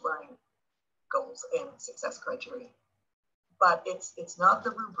clarifying of learning goals and success criteria. But it's not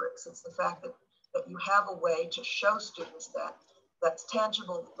the rubrics, it's the fact that you have a way to show students that's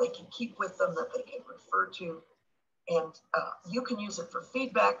tangible, that they can keep with them, that they can refer to. And you can use it for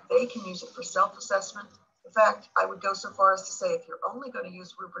feedback, they can use it for self-assessment. In fact, I would go so far as to say, if you're only going to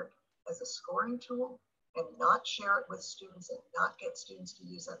use rubric as a scoring tool and not share it with students and not get students to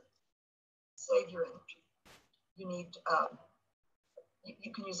use it, save your energy. You need,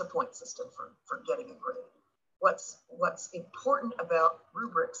 you can use a point system for getting a grade. What's important about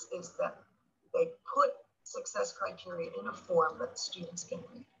rubrics is that they put success criteria in a form that students can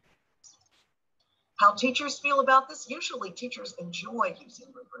read. How teachers feel about this? Usually teachers enjoy using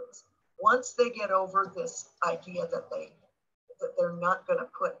rubrics. Once they get over this idea that they're not going to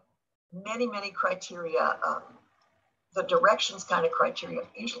put many criteria, the directions kind of criteria,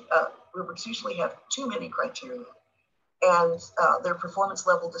 usually, rubrics usually have too many criteria, and their performance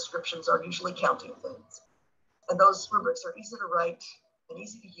level descriptions are usually counting things. And those rubrics are easy to write and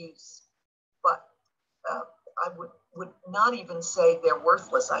easy to use, but I would not even say they're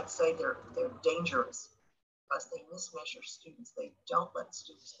worthless. I'd say they're dangerous because they mismeasure students. They don't let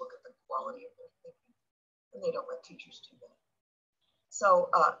students look at the quality of their thinking, and they don't let teachers do that. So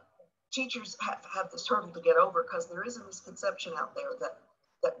teachers have this hurdle to get over because there is a misconception out there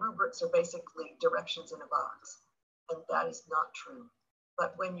that rubrics are basically directions in a box, and that is not true.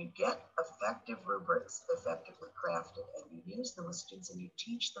 But when you get effective rubrics, effectively crafted, and you use them with students and you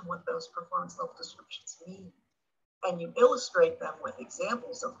teach them what those performance level descriptions mean, and you illustrate them with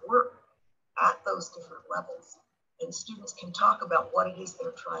examples of work at those different levels, and students can talk about what it is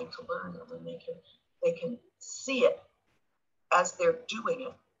they're trying to learn, and then they can see it as they're doing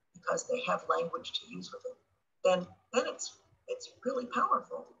it because they have language to use with it, then it's really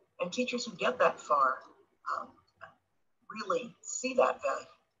powerful. And teachers who get that far really see that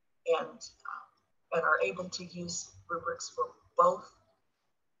value and are able to use rubrics for both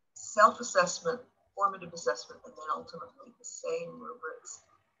self-assessment, formative assessment, and then ultimately the same rubrics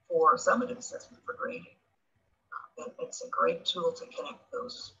for summative assessment for grading. And it's a great tool to connect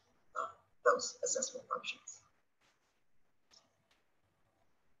those assessment functions.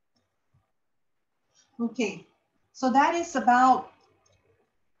 Okay, so that is about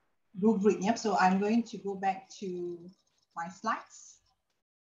rubric. Yep. So I'm going to go back to my slides.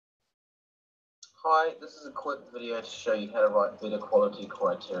 Hi, this is a quick video to show you how to write better quality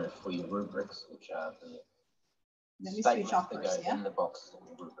criteria for your rubrics, which are the statements that go in the boxes of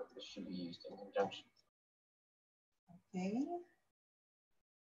the rubric that should be used in conjunction. Okay.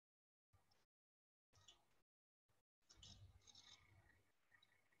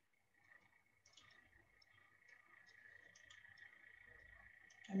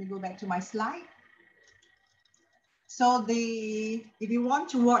 Let me go back to my slide. So if you want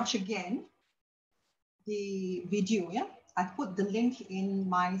to watch again the video, yeah, I put the link in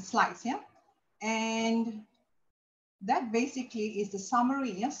my slides, yeah, and that basically is the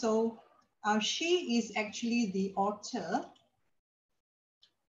summary, yeah. So she is actually the author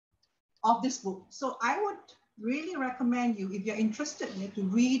of this book. So I would really recommend you, if you're interested to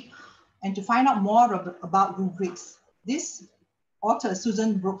read and to find out more about rubrics. This author,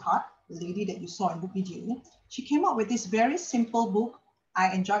 Susan Brookhart, the lady that you saw in the video, she came up with this very simple book.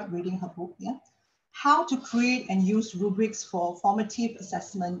 I enjoyed reading her book, yeah? How to create and use rubrics for formative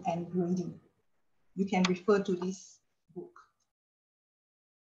assessment and grading. You can refer to this book.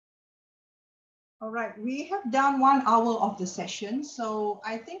 All right, we have done 1 hour of the session, so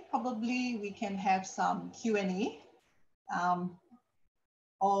I think probably we can have some Q&A,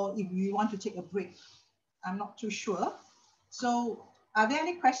 or if you want to take a break, I'm not too sure. So are there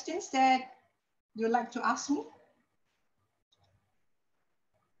any questions that you'd like to ask me?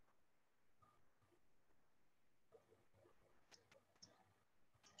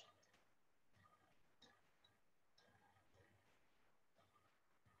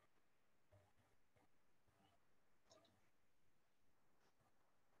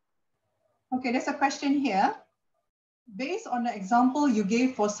 Okay, there's a question here. Based on the example you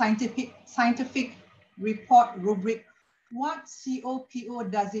gave for scientific report rubric, what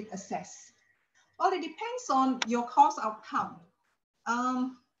COPO does it assess? Well, it depends on your course outcome.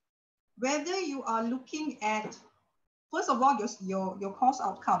 Whether you are looking at, first of all, your course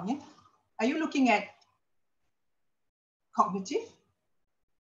outcome, yeah? Are you looking at cognitive?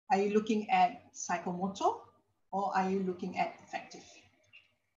 Are you looking at psychomotor? Or are you looking at affective?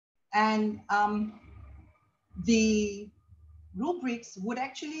 And the rubrics would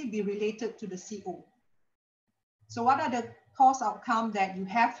actually be related to the CO. So what are the course outcomes that you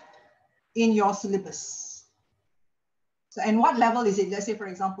have in your syllabus? So, and what level is it? Let's say, for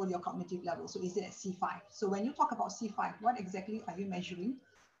example, your cognitive level. So is it at C5? So when you talk about C5, what exactly are you measuring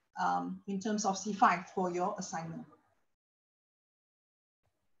in terms of C5 for your assignment?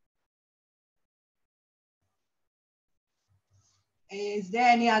 Is there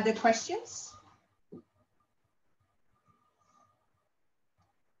any other questions?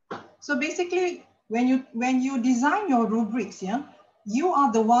 So basically, when you design your rubrics, yeah, you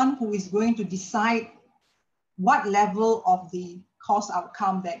are the one who is going to decide what level of the course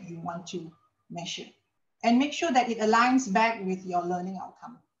outcome that you want to measure, and make sure that it aligns back with your learning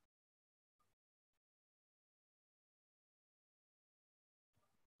outcome.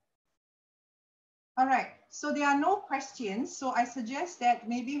 All right, so there are no questions. So I suggest that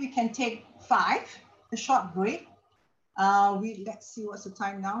maybe we can take 5, a short break. Let's see what's the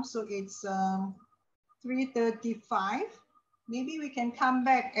time now. So it's 3:35. Maybe we can come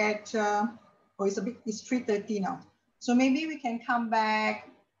back at, it's 3:30 now. So maybe we can come back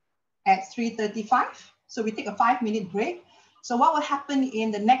at 3:35. So we take a 5-minute break. So what will happen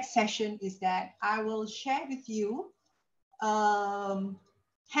in the next session is that I will share with you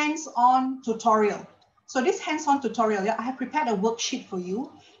hands-on tutorial. So this hands-on tutorial, I have prepared a worksheet for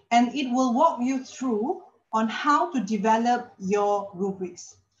you, and it will walk you through on how to develop your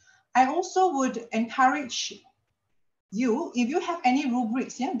rubrics. I also would encourage you, if you have any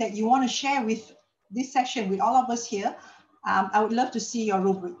rubrics, yeah, that you want to share with this session with all of us here, I would love to see your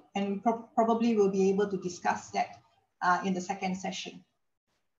rubric, and we probably will be able to discuss that in the second session.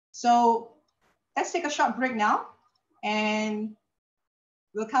 So let's take a short break now, and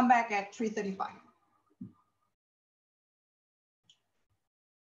we'll come back at 3:35.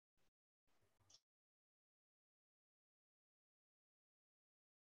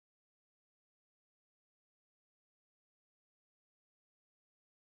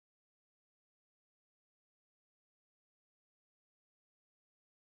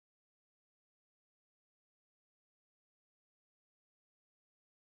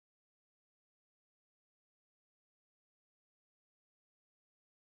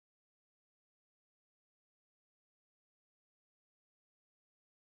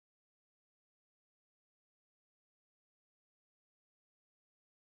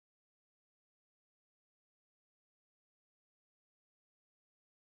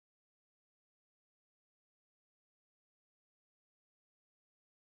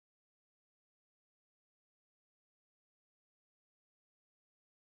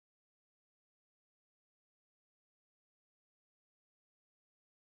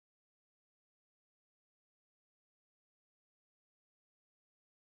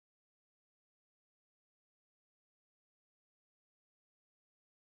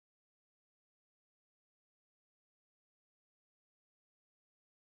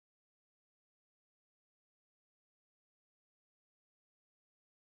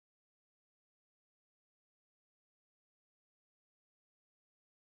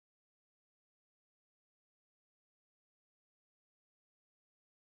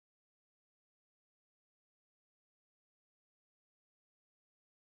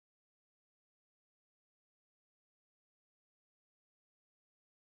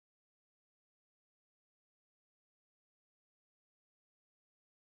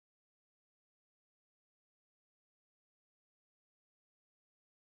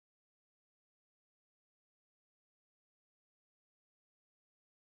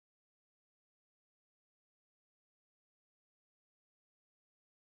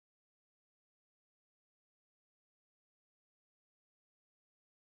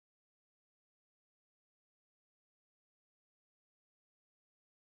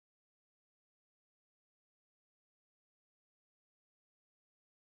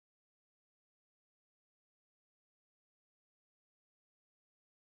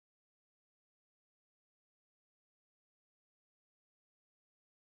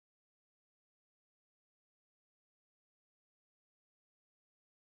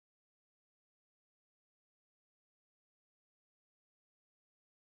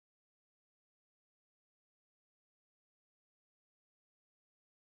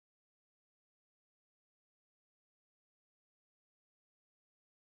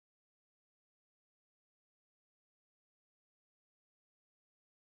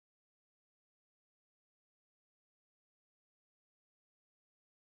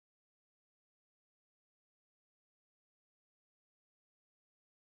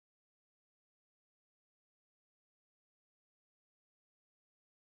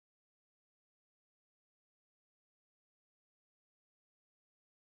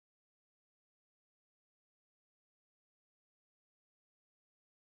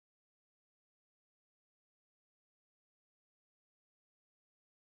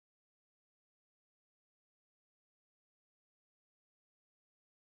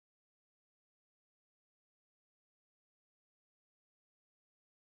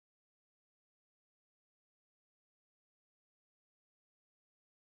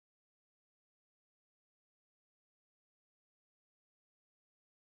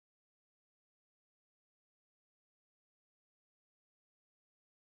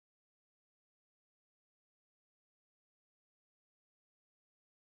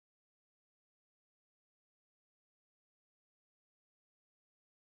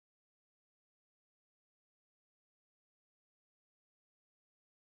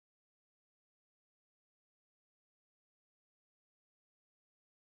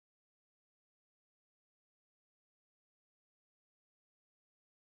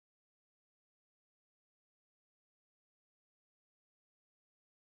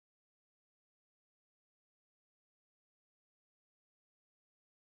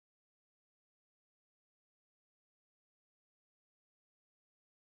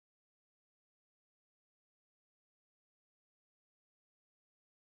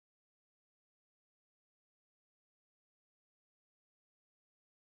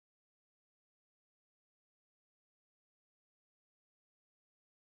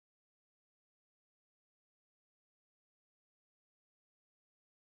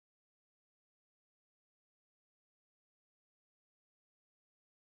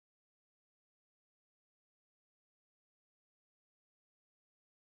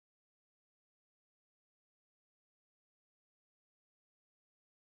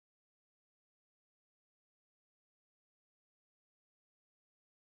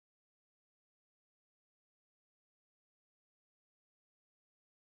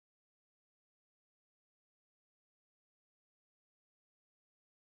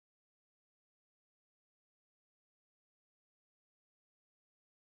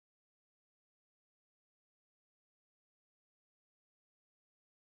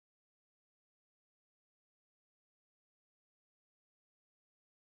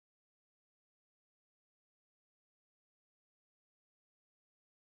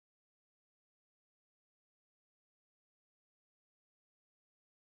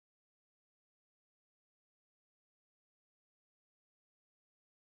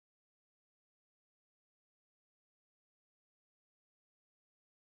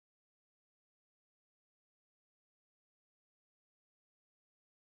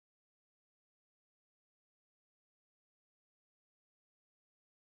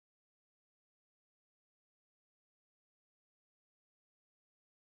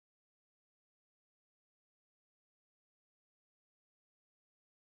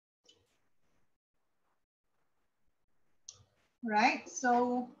 Right,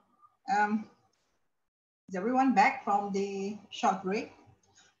 so is everyone back from the short break?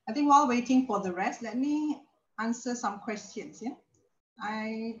 I think while waiting for the rest, let me answer some questions. Yeah,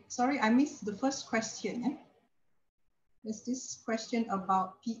 sorry, I missed the first question. Yeah, there's this question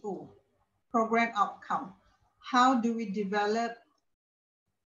about PO, program outcome. How do we develop?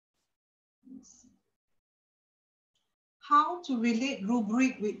 How to relate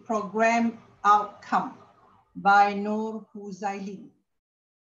rubric with program outcome by Noor Huzaili.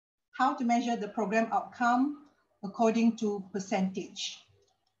 How to measure the program outcome according to percentage.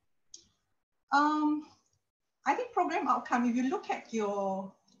 I think program outcome, if you look at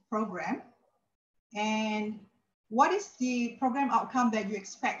your program and what is the program outcome that you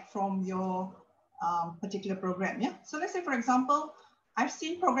expect from your particular program, yeah? So let's say, for example, I've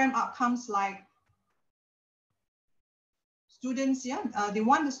seen program outcomes like students, yeah, they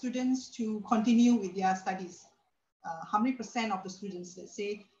want the students to continue with their studies. How many percent of the students, let's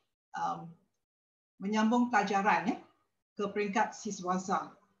say, menyambung pelajaran ya, ke peringkat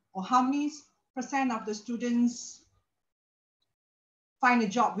siswaza, or how many percent of the students find a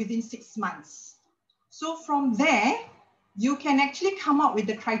job within 6 months. So from there, you can actually come up with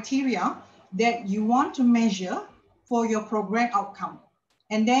the criteria that you want to measure for your program outcome.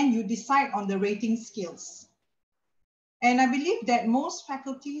 And then you decide on the rating scales. And I believe that most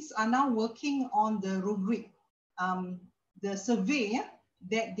faculties are now working on the rubric, the survey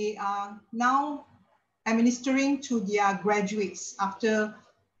that they are now administering to their graduates after,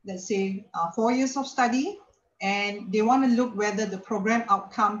 let's say, 4 years of study, and they want to look whether the program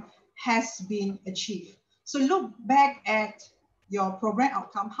outcome has been achieved. So look back at your program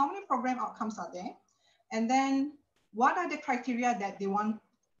outcome. How many program outcomes are there? And then what are the criteria that they want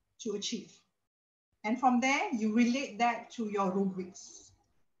to achieve? And from there, you relate that to your rubrics.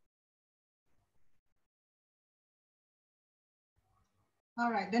 All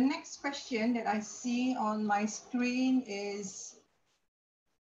right, the next question that I see on my screen is,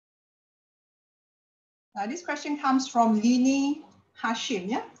 this question comes from Lini Hashim,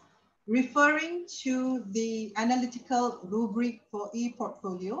 yeah? Referring to the analytical rubric for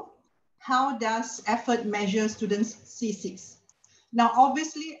e-portfolio, how does effort measure students' C6? Now,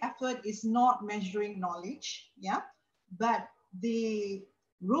 obviously, effort is not measuring knowledge, yeah? But the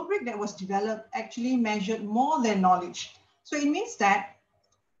rubric that was developed actually measured more than knowledge. So it means that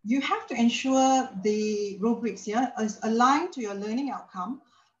you have to ensure the rubrics, yeah, is aligned to your learning outcome,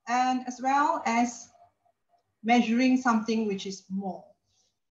 and as well as measuring something which is more.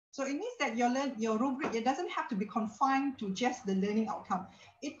 So it means that your rubric, it doesn't have to be confined to just the learning outcome.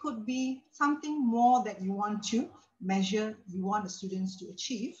 It could be something more that you want to measure, you want the students to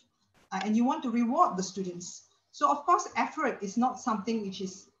achieve, and you want to reward the students. So of course, effort is not something which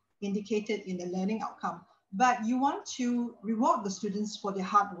is indicated in the learning outcome, but you want to reward the students for their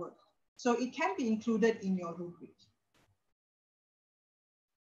hard work. So it can be included in your rubric.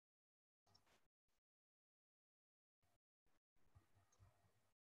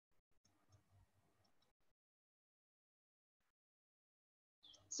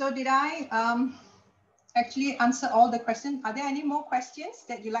 So did I actually answer all the questions? Are there any more questions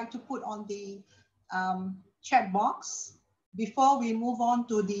that you'd like to put on the chat box before we move on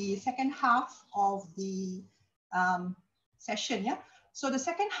to the second half of the session? Yeah. So the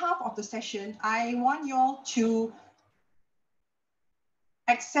second half of the session, I want you all to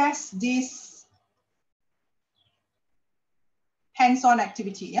access this hands-on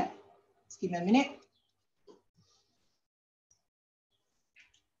activity. Yeah. Just give me a minute.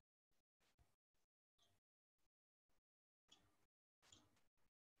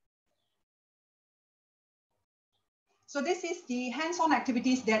 So this is the hands-on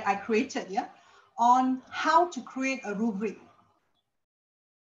activities that I created, yeah, on how to create a rubric.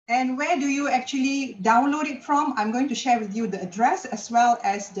 And where do you actually download it from? I'm going to share with you the address as well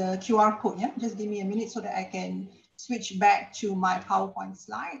as the QR code. Yeah, just give me a minute so that I can switch back to my PowerPoint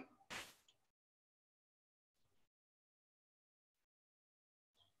slide.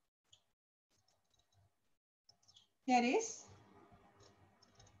 Here it is.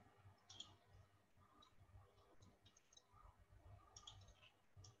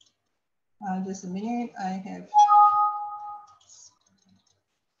 Just a minute, I have.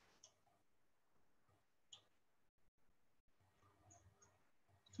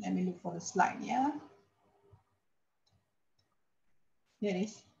 Let me look for the slide, yeah. Here it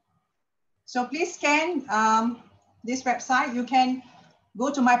is. So please scan this website. You can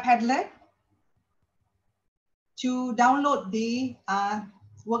go to my Padlet to download the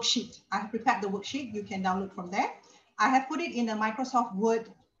worksheet. I have prepared the worksheet. You can download from there. I have put it in a Microsoft Word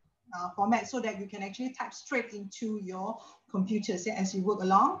format so that you can actually type straight into your computers, yeah, as you work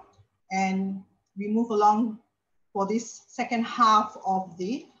along, and we move along for this second half of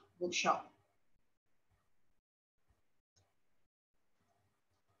the workshop.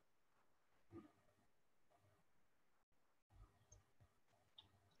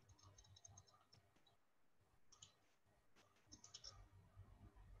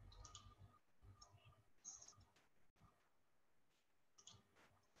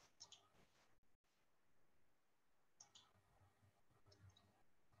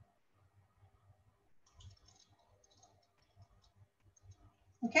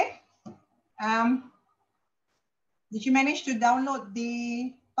 Okay. Did you manage to download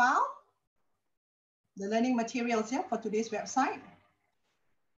the file, the learning materials here for today's website?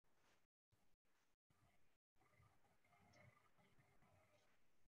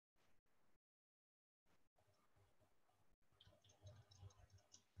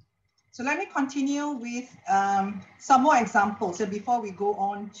 So let me continue with some more examples before we go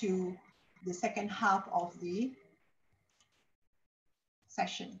on to the second half of the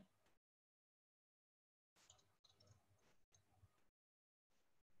session.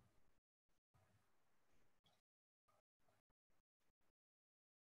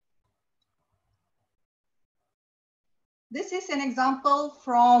 This is an example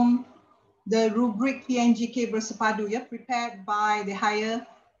from the rubric PNGK Bersepadu, yeah, prepared by the higher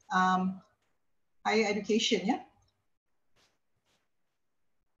education. Yeah.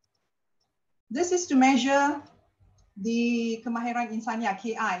 This is to measure the kemahiran insania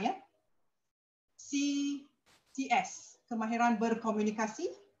KI, yeah. CTS, kemahiran berkomunikasi.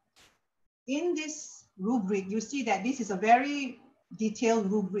 In this rubric, you see that this is a very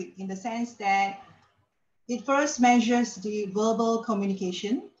detailed rubric in the sense that it first measures the verbal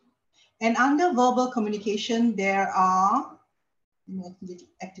communication. And under verbal communication, there are, let me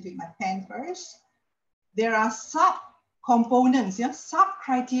activate my pen first. There are sub-components, yeah,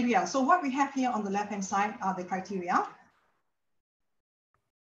 sub-criteria. So what we have here on the left-hand side are the criteria.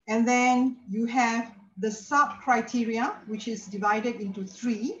 And then you have the sub-criteria, which is divided into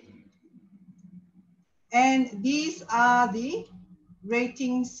 3. And these are the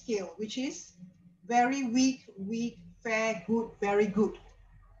rating scale, which is very weak, weak, fair, good, very good.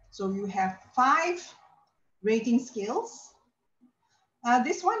 So you have 5 rating scales.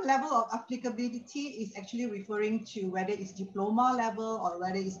 This one, level of applicability, is actually referring to whether it's diploma level or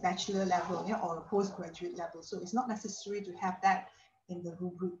whether it's bachelor level, yeah, or a postgraduate level. So it's not necessary to have that in the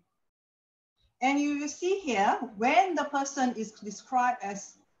rubric. And you will see here, when the person is described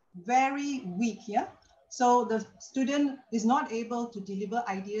as very weak, yeah, so the student is not able to deliver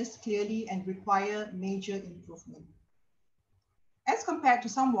ideas clearly and require major improvement. As compared to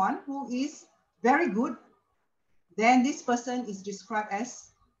someone who is very good, then this person is described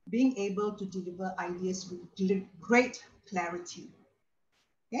as being able to deliver ideas with great clarity.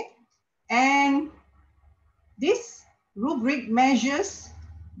 Okay? And this rubric measures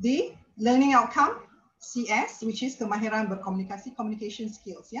the learning outcome, CS, which is kemahiran berkomunikasi, communication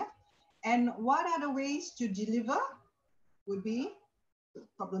skills. Yeah? And what are the ways to deliver? Would be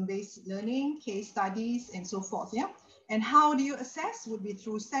problem-based learning, case studies, and so forth. Yeah? And how do you assess? Would be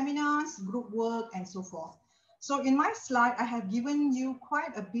through seminars, group work, and so forth. So in my slide, I have given you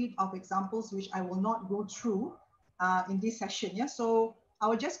quite a bit of examples, which I will not go through in this session. Yeah? So I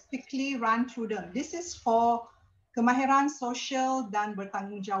will just quickly run through them. This is for kemahiran sosial dan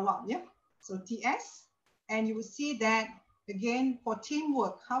bertanggungjawab. Yeah? So TS. And you will see that, again, for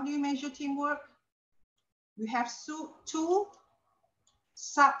teamwork, how do you measure teamwork? You have 2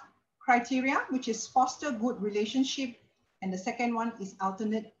 sub-criteria, which is foster good relationship. And the second one is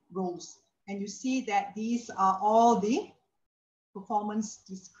alternate roles. And you see that these are all the performance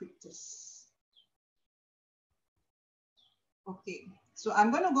descriptors. Okay, so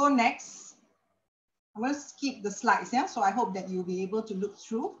I'm going to go next. I'm going to skip the slides, yeah? So I hope that you'll be able to look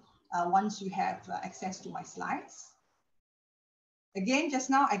through once you have access to my slides. Again, just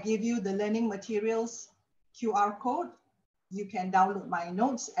now I gave you the learning materials QR code. You can download my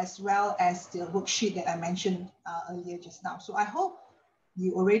notes as well as the worksheet that I mentioned earlier just now. So I hope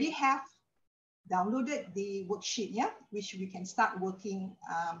you already have downloaded the worksheet, yeah, which we can start working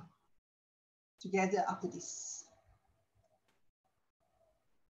together after this.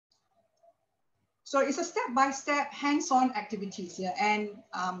 So it's a step-by-step hands-on activities here, and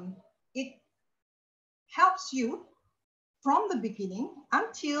it helps you from the beginning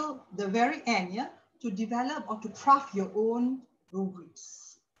until the very end, yeah, to develop or to craft your own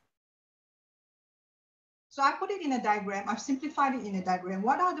rubrics. So I put it in a diagram. I've simplified it in a diagram.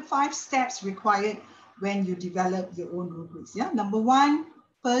 What are the 5 steps required when you develop your own rubrics? Yeah, number 1,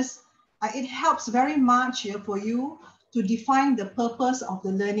 first, it helps very much here for you to define the purpose of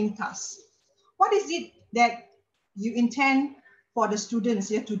the learning task. What is it that you intend for the students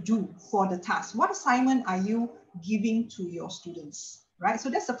here to do for the task? What assignment are you giving to your students, right? So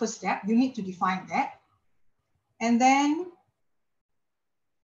that's the first step. You need to define that. And then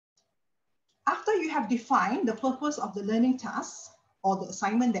after you have defined the purpose of the learning task or the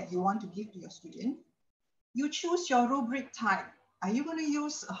assignment that you want to give to your student, you choose your rubric type. Are you going to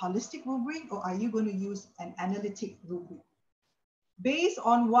use a holistic rubric or are you going to use an analytic rubric? Based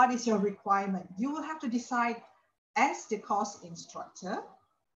on what is your requirement, you will have to decide as the course instructor.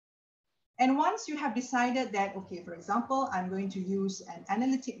 And once you have decided that, okay, for example, I'm going to use an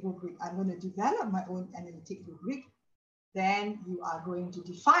analytic rubric, I'm going to develop my own analytic rubric, then you are going to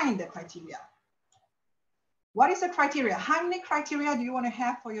define the criteria. What is the criteria? How many criteria do you want to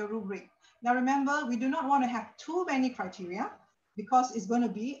have for your rubric? Now remember, we do not want to have too many criteria because it's going to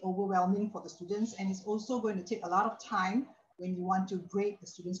be overwhelming for the students, and it's also going to take a lot of time when you want to grade the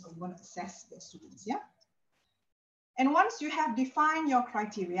students or you want to assess the students, yeah? And once you have defined your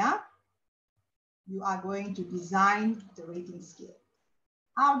criteria, you are going to design the rating scale.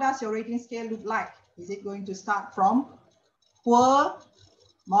 How does your rating scale look like? Is it going to start from poor,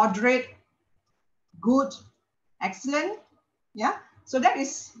 moderate, good, excellent? Yeah, so that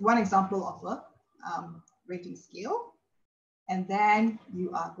is one example of a rating scale. And then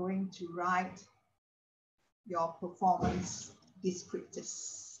you are going to write your performance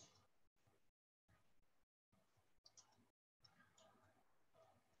descriptors.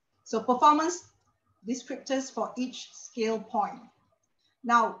 So performance descriptors for each scale point.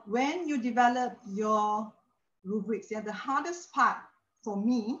 Now, when you develop your rubrics, yeah, the hardest part for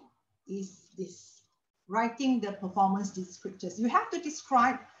me is this, writing the performance descriptors. You have to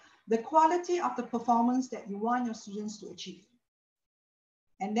describe the quality of the performance that you want your students to achieve.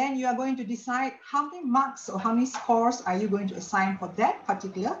 And then you are going to decide how many marks or how many scores are you going to assign for that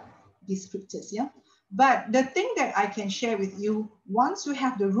particular descriptors, yeah? But the thing that I can share with you, once you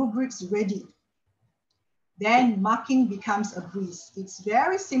have the rubrics ready, then marking becomes a breeze. It's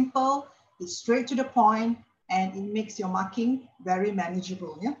very simple, it's straight to the point, and it makes your marking very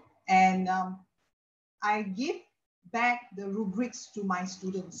manageable, yeah? And I give back the rubrics to my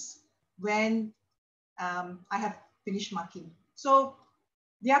students when I have finished marking. So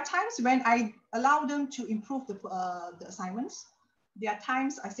there are times when I allow them to improve the assignments. There are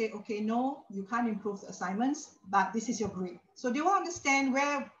times I say, okay, no, you can't improve the assignments, but this is your grade. So they will understand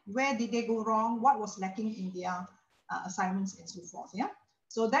where did they go wrong, what was lacking in their assignments and so forth, yeah?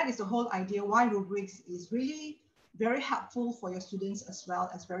 So that is the whole idea why rubrics is really very helpful for your students as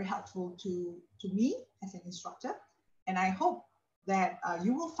well as very helpful to me as an instructor. And I hope that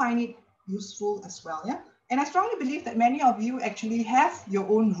you will find it useful as well, yeah? And I strongly believe that many of you actually have your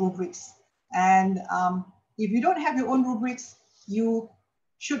own rubrics. And if you don't have your own rubrics, you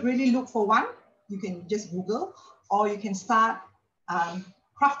should really look for one. You can just Google, or you can start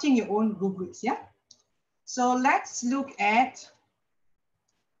crafting your own rubrics, yeah? So let's look at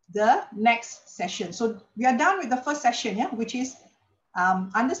the next session. So we are done with the first session, yeah, which is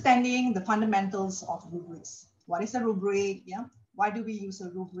understanding the fundamentals of rubrics. What is a rubric, yeah? Why do we use a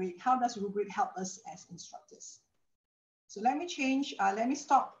rubric? How does rubric help us as instructors? So let me change, let me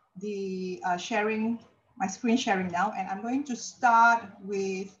stop the sharing, my screen sharing now, and I'm going to start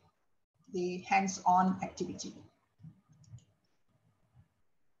with the hands-on activity.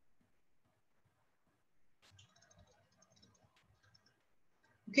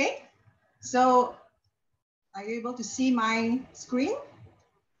 Okay, so are you able to see my screen?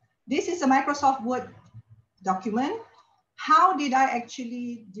 This is a Microsoft Word document. How did I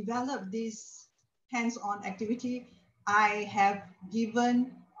actually develop this hands-on activity? I have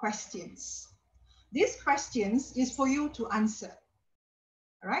given questions. These questions is for you to answer,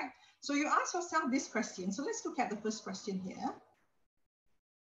 all right? So you ask yourself this question. So let's look at the first question here.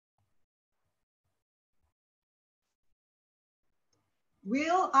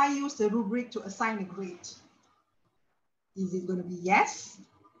 Will I use the rubric to assign a grade? Is it going to be yes,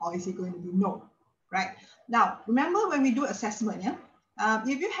 or is it going to be no, right? Now, remember when we do assessment, yeah?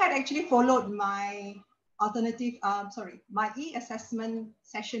 If you had actually followed my alternative, my e-assessment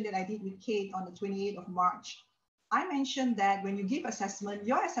session that I did with CADe on the 28th of March, I mentioned that when you give assessment,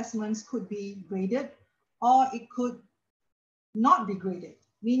 your assessments could be graded or it could not be graded,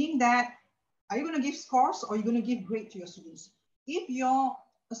 meaning that are you going to give scores or are you going to give grade to your students? If your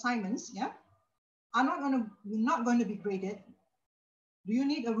assignments, yeah, are not going to be graded, do you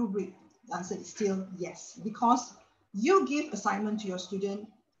need a rubric? The answer is still yes, because you give assignment to your student,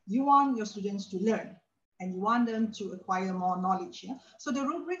 you want your students to learn. and you want them to acquire more knowledge. Yeah? So the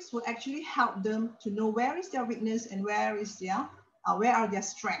rubrics will actually help them to know where is their weakness and where are their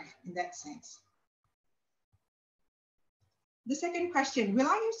strengths in that sense. The second question, will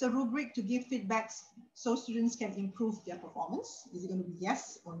I use the rubric to give feedbacks so students can improve their performance? Is it going to be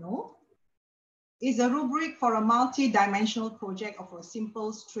yes or no? Is a rubric for a multi-dimensional project or for a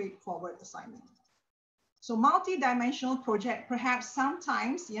simple, straightforward assignment? So multi-dimensional project, perhaps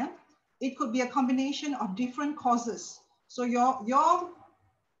sometimes, yeah, it could be a combination of different courses. So your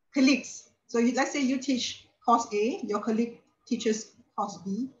colleagues, so let's say you teach course A, your colleague teaches course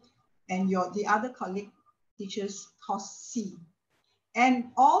B, and the other colleague teaches course C.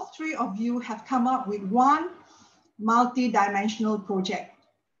 And all three of you have come up with one multi-dimensional project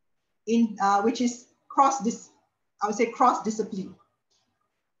which is cross-discipline.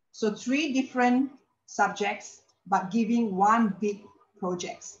 So 3 different subjects, but giving one big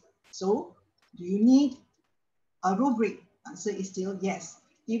project. So do you need a rubric? Answer is still yes.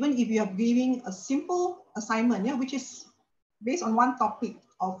 Even if you are giving a simple assignment, yeah, which is based on one topic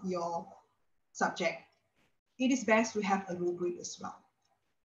of your subject, it is best to have a rubric as well.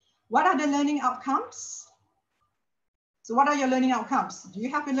 What are the learning outcomes? So what are your learning outcomes? Do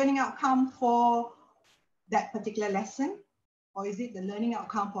you have a learning outcome for that particular lesson? Or is it the learning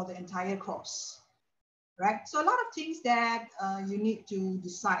outcome for the entire course? Right? So a lot of things that you need to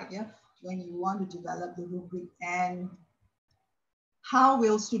decide, yeah, when you want to develop the rubric, and how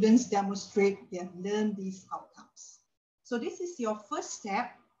will students demonstrate they have learned these outcomes. So this is your first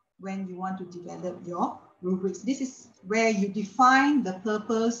step when you want to develop your rubrics. This is where you define the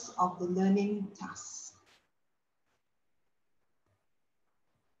purpose of the learning task.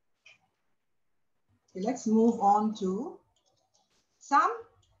 Okay, let's move on to some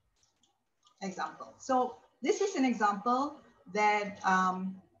example. So this is an example that I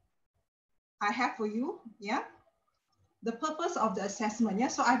have for you. Yeah, the purpose of the assessment. Yeah,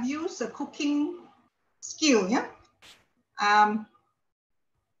 so I've used a cooking skill. Yeah,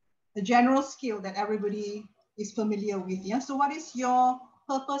 a general skill that everybody is familiar with. Yeah, so what is your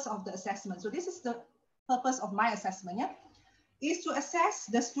purpose of the assessment? So this is the purpose of my assessment. Yeah, is to assess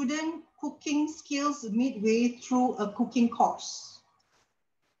the student cooking skills midway through a cooking course.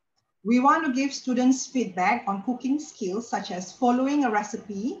 We want to give students feedback on cooking skills, such as following a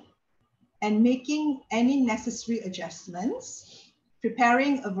recipe and making any necessary adjustments,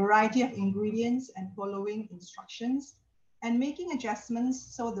 preparing a variety of ingredients and following instructions, and making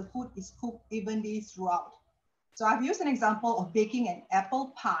adjustments so the food is cooked evenly throughout. So I've used an example of baking an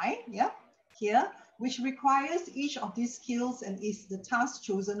apple pie, yeah, here, which requires each of these skills and is the task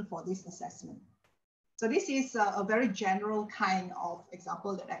chosen for this assessment. So this is a very general kind of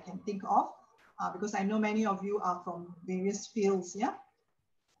example that I can think of because I know many of you are from various fields, yeah?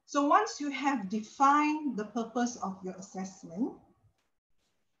 So once you have defined the purpose of your assessment,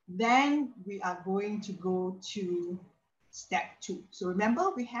 then we are going to go to step 2. So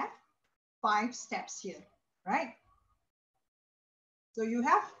remember, we have 5 steps here, right? So you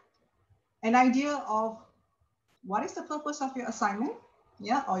have an idea of what is the purpose of your assignment,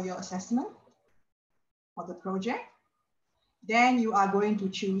 yeah, or your assessment, or the project. Then you are going to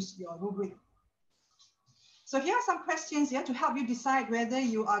choose your rubric. So here are some questions here to help you decide whether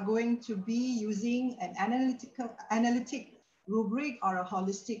you are going to be using an analytic rubric or a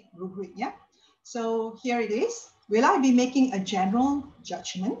holistic rubric. Yeah. So here it is. Will I be making a general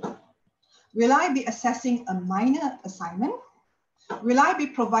judgment? Will I be assessing a minor assignment? Will I be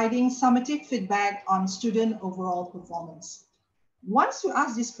providing summative feedback on student overall performance? Once you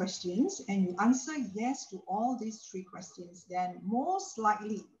ask these questions and you answer yes to all these 3 questions, then most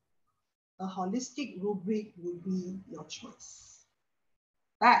likely a holistic rubric would be your choice.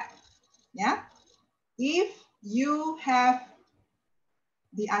 But yeah, if you have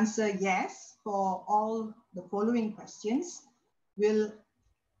the answer yes for all the following questions, will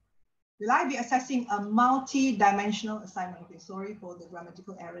I be assessing a multi-dimensional assignment? Okay, sorry for the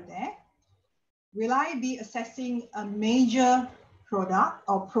grammatical error there. Will I be assessing a major product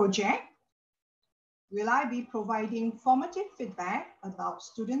or project? Will I be providing formative feedback about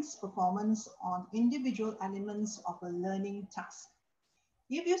students' performance on individual elements of a learning task?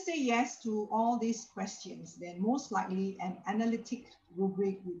 If you say yes to all these questions, then most likely an analytic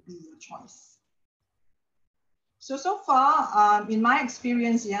rubric would be your choice. So far, in my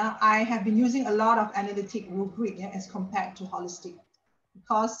experience, yeah, I have been using a lot of analytic rubric, yeah, as compared to holistic,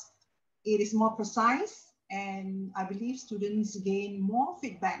 because it is more precise, and I believe students gain more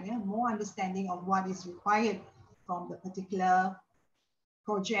feedback, yeah, more understanding of what is required from the particular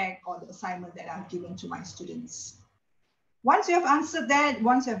project or the assignment that I've given to my students. Once you have answered that,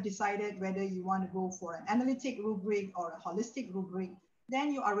 once you have decided whether you want to go for an analytic rubric or a holistic rubric,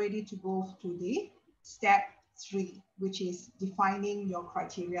 then you are ready to go to the step 3, which is defining your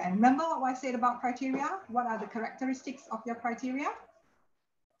criteria. And remember what I said about criteria? What are the characteristics of your criteria?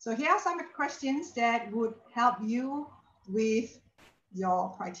 So here are some questions that would help you with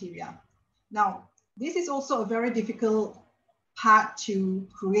your criteria. Now, this is also a very difficult part to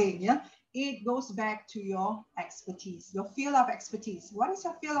create. Yeah, it goes back to your expertise, your field of expertise. What is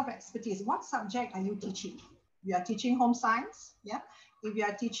your field of expertise? What subject are you teaching? You are teaching home science. Yeah, if you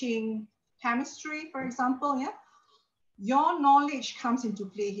are teaching chemistry, for example, yeah, your knowledge comes into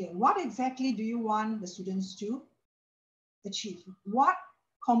play here. What exactly do you want the students to achieve? What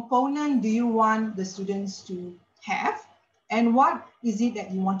component do you want the students to have? And what is it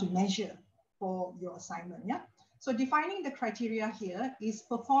that you want to measure for your assignment? Yeah. So defining the criteria here is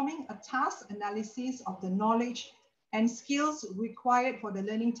performing a task analysis of the knowledge and skills required for the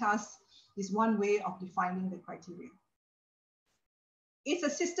learning task is one way of defining the criteria. It's a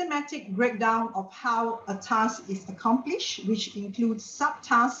systematic breakdown of how a task is accomplished, which includes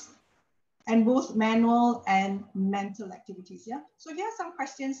subtasks and both manual and mental activities. Yeah. So here are some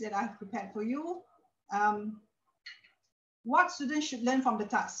questions that I've prepared for you. What students should learn from the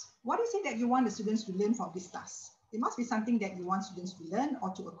task? What is it that you want the students to learn from this task? It must be something that you want students to learn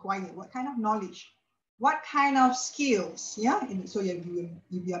or to acquire. What kind of knowledge? What kind of skills? Yeah. So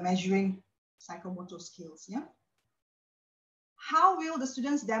you are measuring psychomotor skills. Yeah. How will the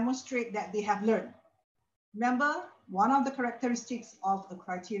students demonstrate that they have learned? Remember, one of the characteristics of a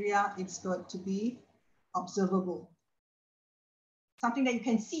criteria is got to be observable. Something that you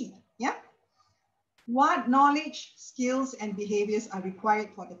can see, yeah? What knowledge, skills, and behaviors are required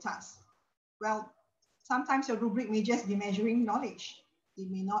for the task? Well, sometimes your rubric may just be measuring knowledge. It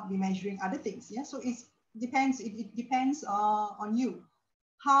may not be measuring other things, yeah? So it depends on you.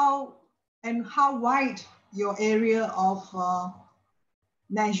 How wide your area of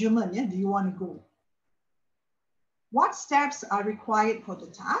measurement, yeah, do you want to go? What steps are required for the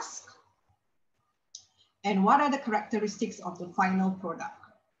task? And what are the characteristics of the final product?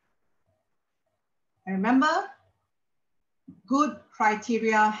 And remember, good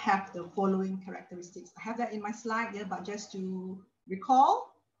criteria have the following characteristics. I have that in my slide here, but just to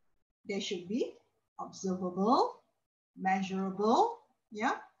recall, they should be observable, measurable,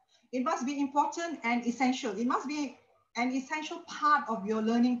 yeah? It must be important and essential. It must be an essential part of your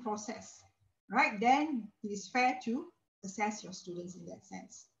learning process, right? Then it is fair to assess your students in that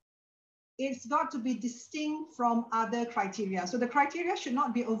sense. It's got to be distinct from other criteria. So the criteria should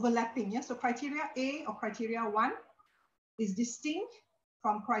not be overlapping. Yeah? So criteria A or criteria 1 is distinct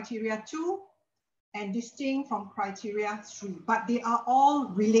from criteria 2 and distinct from criteria 3, but they are all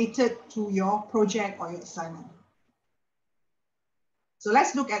related to your project or your assignment. So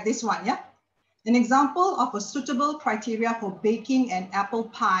let's look at this one. Yeah? An example of a suitable criteria for baking an apple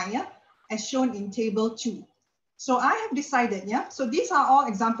pie, yeah, as shown in table 2. So I have decided, yeah, so these are all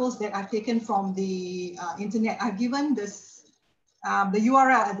examples that I've taken from the internet. I've given this, the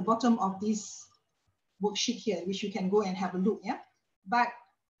URL at the bottom of this worksheet here, which you can go and have a look, yeah. But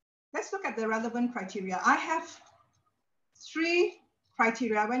let's look at the relevant criteria. I have 3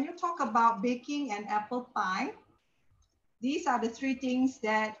 criteria. When you talk about baking an apple pie, these are the 3 things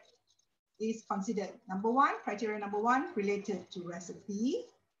that is considered. Number 1, criteria number 1, related to recipe.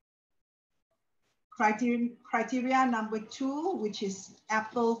 Criteria number 2, which is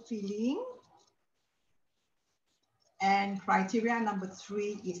apple filling. And criteria number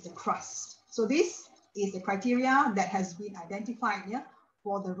 3 is the crust. So this is the criteria that has been identified here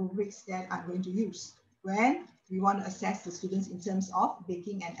for the rubrics that I'm going to use when we want to assess the students in terms of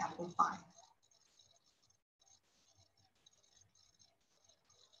baking an apple pie.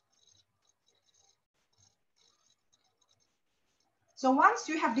 So once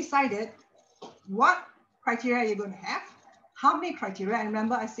you have decided what criteria you're going to have, how many criteria, and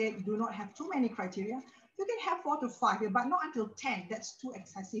remember I said do not have too many criteria, you can have 4 to 5 here, but not until 10. That's too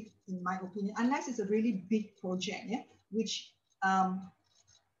excessive in my opinion, unless it's a really big project, yeah, which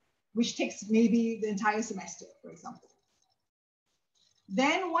takes maybe the entire semester, for example.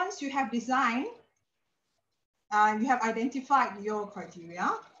 Then once you have designed, you have identified your criteria,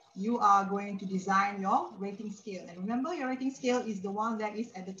 you are going to design your rating scale. And remember, your rating scale is the one that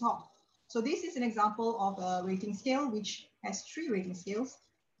is at the top. So this is an example of a rating scale which has 3 rating scales: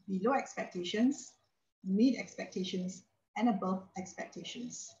 below expectations, mid expectations, and above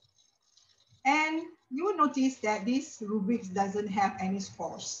expectations. And you will notice that this rubric doesn't have any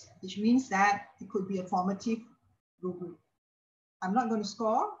scores, which means that it could be a formative rubric. I'm not going to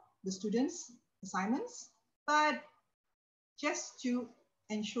score the students' assignments, but just to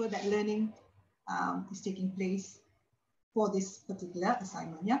ensure that learning is taking place for this particular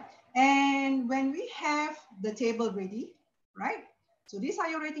assignment. Yeah. And when we have the table ready, right? So these are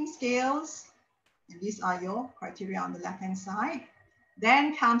your rating scales, and these are your criteria on the left-hand side.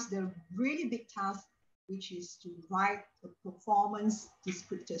 Then comes the really big task, which is to write the performance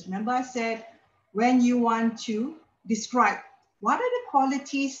descriptors. Remember I said, when you want to describe what are the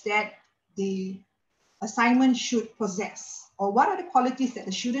qualities that the assignment should possess, or what are the qualities that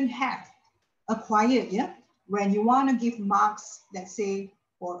the student have acquired, yeah, when you want to give marks, let's say,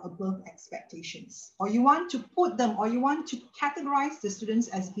 for above expectations, or you want to put them, or you want to categorize the students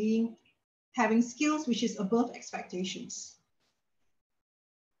as having skills which is above expectations.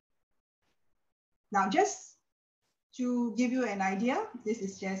 Now, just to give you an idea, this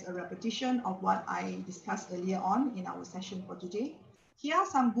is just a repetition of what I discussed earlier on in our session for today. Here are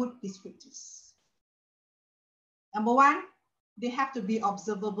some good descriptors. Number one, they have to be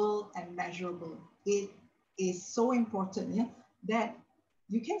observable and measurable. It is so important, yeah, that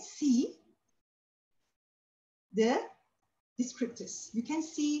you can see the descriptors. You can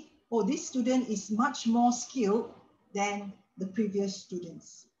see, oh, this student is much more skilled than the previous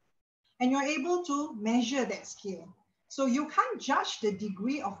students. And you're able to measure that skill. So you can't judge the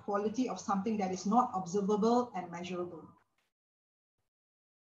degree of quality of something that is not observable and measurable.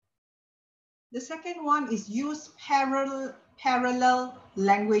 The second one is use parallel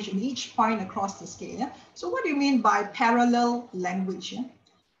language in each point across the scale. Yeah? So what do you mean by parallel language? Yeah?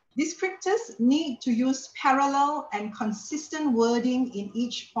 Descriptors need to use parallel and consistent wording in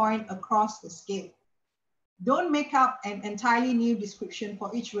each point across the scale. Don't make up an entirely new description for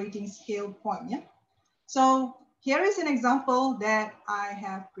each rating scale point. Yeah? So here is an example that I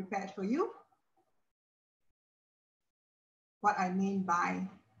have prepared for you. What I mean by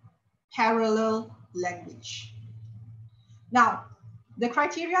parallel language. Now, the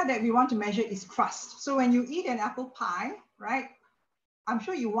criteria that we want to measure is crust. So when you eat an apple pie, right, I'm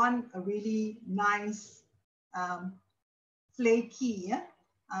sure you want a really nice, flaky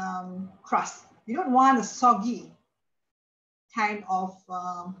crust. You don't want a soggy kind of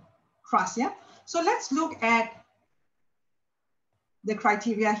crust, yeah? So let's look at the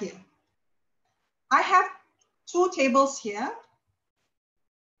criteria here. I have two tables here.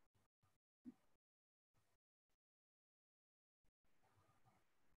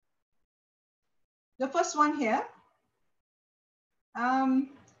 The first one here,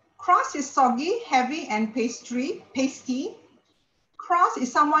 crust is soggy, heavy, and pasty. Crust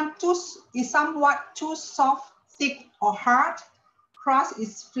is somewhat too soft, thick, or hard. Crust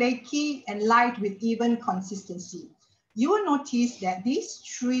is flaky and light with even consistency. You will notice that these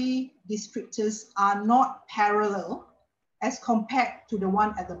three descriptors are not parallel as compared to the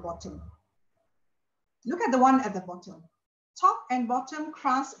one at the bottom. Look at the one at the bottom. Top and bottom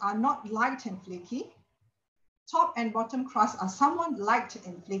crusts are not light and flaky. Top and bottom crusts are somewhat light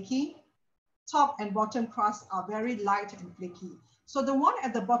and flaky. Top and bottom crusts are very light and flaky. So the one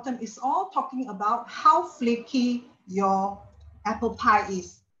at the bottom is all talking about how flaky your apple pie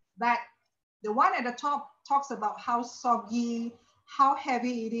is. But the one at the top talks about how soggy, how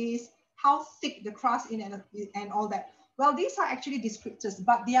heavy it is, how thick the crust is, and all that. Well, these are actually descriptors,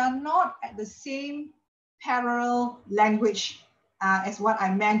 but they are not at the same parallel language as what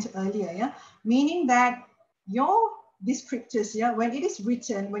I meant earlier. Yeah? Meaning that your descriptors, yeah, when it is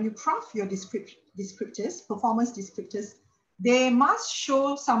written, when you craft your descriptors, performance descriptors, they must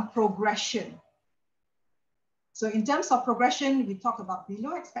show some progression. So in terms of progression, we talk about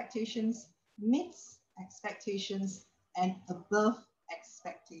below expectations, mid expectations, and above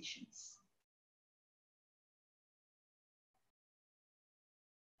expectations.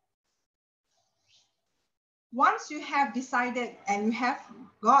 Once you have decided and you have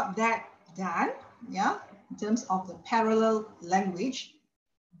got that done, yeah, in terms of the parallel language,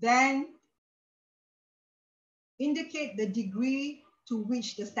 then indicate the degree to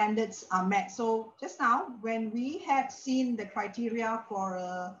which the standards are met. So just now, when we had seen the criteria for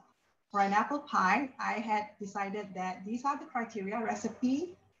an apple pie, I had decided that these are the criteria: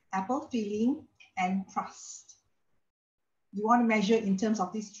 recipe, apple filling, and crust. You want to measure in terms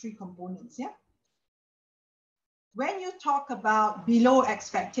of these three components, yeah? When you talk about below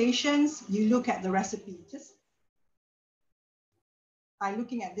expectations, you look at the recipe, just by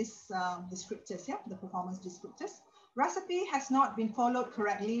looking at this descriptors, yeah, the performance descriptors. Recipe has not been followed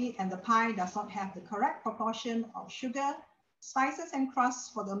correctly and the pie does not have the correct proportion of sugar, spices, and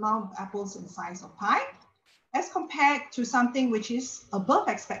crust for the amount of apples and size of pie. As compared to something which is above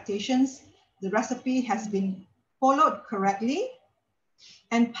expectations, the recipe has been followed correctly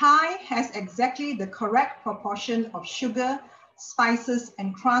And pie has exactly the correct proportion of sugar, spices,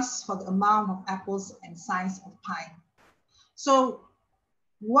 and crust for the amount of apples and size of pie. So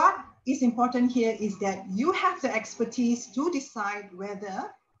what is important here is that you have the expertise to decide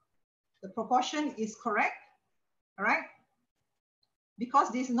whether the proportion is correct, all right?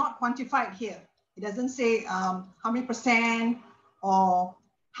 Because this is not quantified here. It doesn't say how many percent or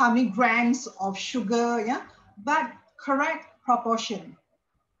how many grams of sugar, yeah? But correct proportion,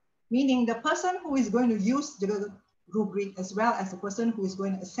 meaning the person who is going to use the rubric as well as the person who is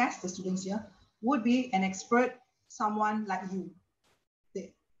going to assess the students here would be an expert, someone like you,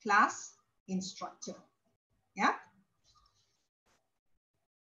 the class instructor, yeah?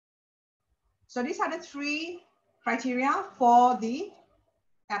 So these are the 3 criteria for the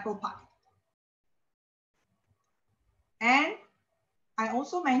apple pie. And I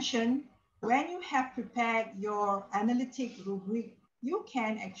also mentioned when you have prepared your analytic rubric, you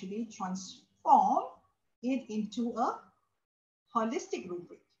can actually transform it into a holistic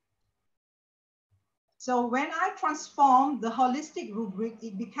rubric. So when I transform the holistic rubric,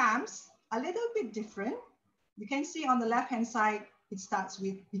 it becomes a little bit different. You can see on the left-hand side, it starts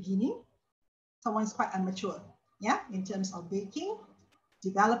with beginning. Someone's quite immature, yeah, in terms of baking,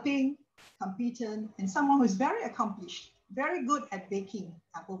 developing, competent, and someone who is very accomplished, very good at baking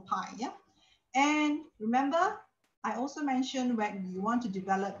apple pie, yeah. And remember, I also mentioned when you want to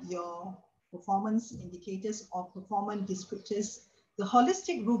develop your performance indicators or performance descriptors, the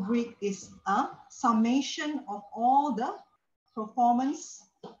holistic rubric is a summation of all the performance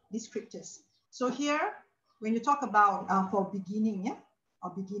descriptors. So here, when you talk about for beginning, yeah, or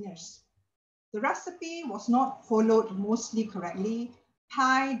beginners, the recipe was not followed mostly correctly.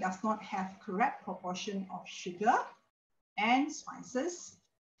 Pie does not have correct proportion of sugar and spices.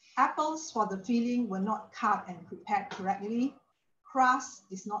 Apples for the filling were not cut and prepared correctly. Crust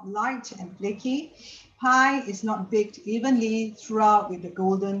is not light and flaky. Pie is not baked evenly throughout with the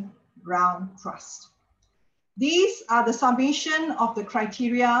golden brown crust. These are the summation of the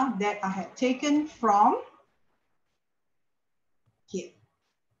criteria that I had taken from here,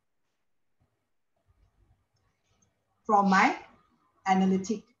 from my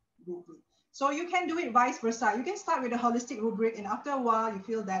analytic rubric. So you can do it vice versa. You can start with a holistic rubric, and after a while, you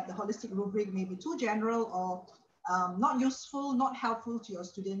feel that the holistic rubric may be too general or not useful, not helpful to your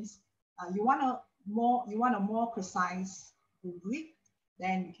students. You want a more precise rubric,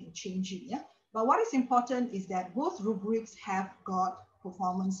 then you can change it. Yeah. But what is important is that both rubrics have got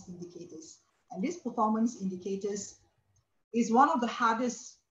performance indicators, and these performance indicators is one of the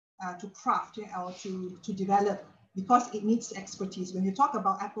hardest to craft, yeah, or to develop, because it needs expertise. When you talk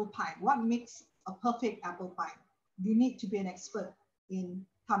about apple pie, what makes a perfect apple pie? You need to be an expert in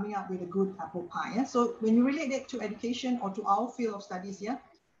coming up with a good apple pie. Yeah? So when you relate it to education or to our field of studies, yeah,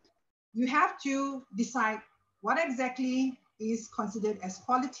 you have to decide what exactly is considered as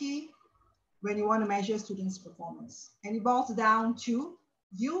quality when you want to measure students' performance. And it boils down to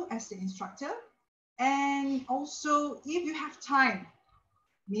you as the instructor. And also, if you have time,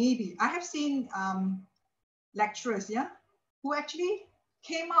 maybe I have seen lecturers, yeah, who actually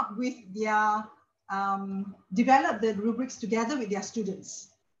came up with their, developed the rubrics together with their students.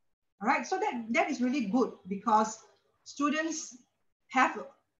 All right, so that is really good, because students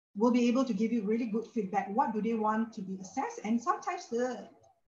will be able to give you really good feedback. What do they want to be assessed? And sometimes the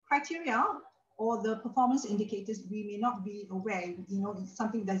criteria or the performance indicators, we may not be aware, you know,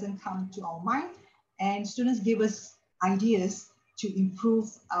 something doesn't come to our mind, and students give us ideas to improve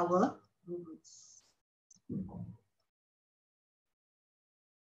our rubrics.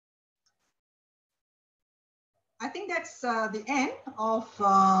 I think that's the end of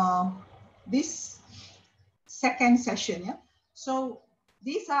this second session. Yeah. So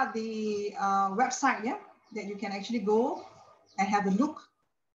these are the website, yeah, that you can actually go and have a look.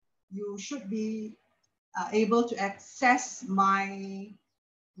 You should be able to access my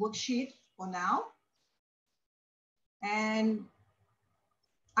worksheet for now. And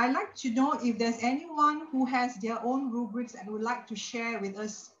I'd like to know if there's anyone who has their own rubrics and would like to share with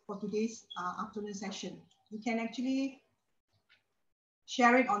us for today's afternoon session. You can actually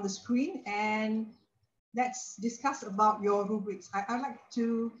share it on the screen, and let's discuss about your rubrics. I'd like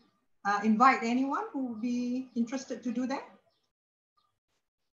to invite anyone who would be interested to do that.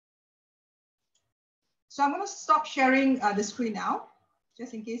 So I'm going to stop sharing the screen now,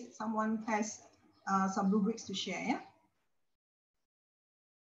 just in case someone has some rubrics to share. Yeah?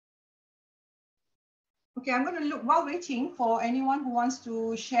 Okay, I'm going to look, while waiting for anyone who wants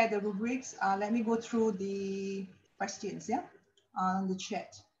to share the rubrics, let me go through the questions, yeah, on the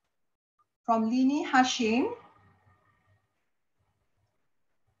chat. From Lini Hashim.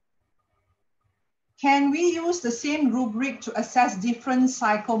 can we use the same rubric to assess different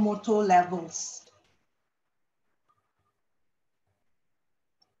psychomotor levels?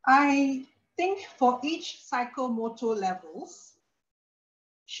 I think for each psychomotor levels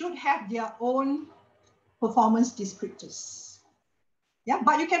should have their own performance descriptors. Yeah,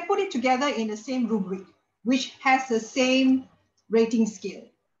 but you can put it together in the same rubric, which has the same rating scale.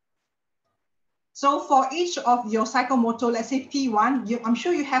 So for each of your psychomotor, let's say P1, I'm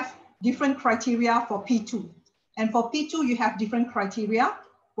sure you have different criteria for P2. And for P2, you have different criteria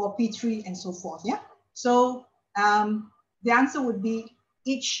for P3 and so forth, yeah? So the answer would be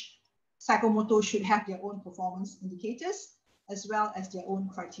each psychomotor should have their own performance indicators as well as their own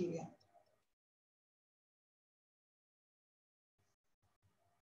criteria.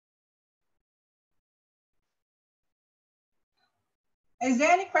 Is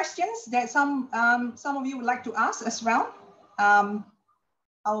there any questions that some of you would like to ask as well?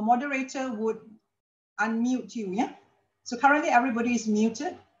 Our moderator would unmute you, yeah? So currently everybody is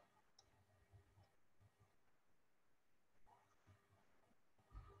muted.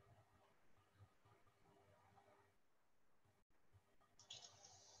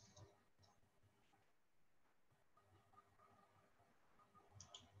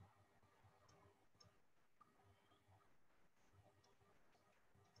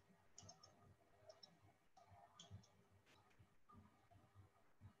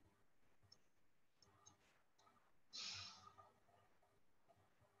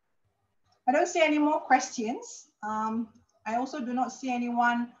 I don't see any more questions. I also do not see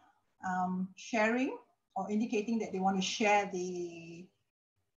anyone sharing or indicating that they want to share the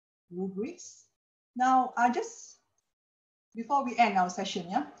rubrics. Now, before we end our session,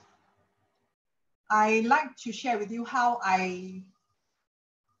 yeah, I like to share with you how I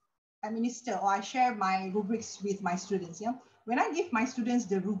administer or I share my rubrics with my students. Yeah, when I give my students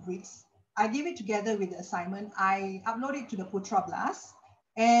the rubrics, I give it together with the assignment. I upload it to the Putra Blast,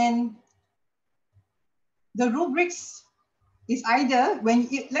 and the rubrics is either when,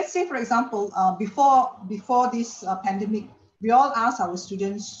 let's say, for example, before this pandemic, we all ask our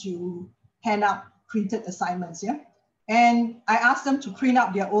students to hand out printed assignments, yeah? And I ask them to print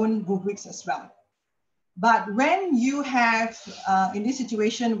out their own rubrics as well. But when you have, in this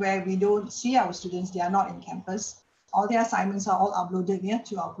situation where we don't see our students, they are not in campus, all their assignments are all uploaded here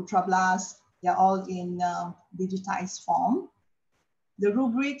to our Putra Blast. They're all in digitized form. The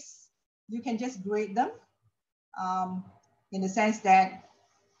rubrics, you can just grade them. In the sense that,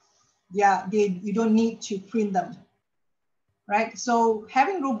 yeah, you don't need to print them, right? So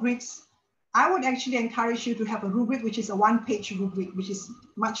having rubrics, I would actually encourage you to have a rubric, which is a one-page rubric, which is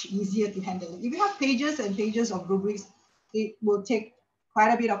much easier to handle. If you have pages and pages of rubrics, it will take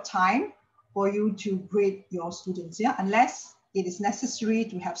quite a bit of time for you to grade your students, yeah, unless it is necessary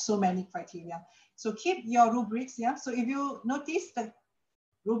to have so many criteria. So keep your rubrics, yeah. So if you notice, the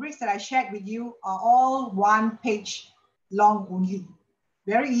rubrics that I shared with you are all one page long only.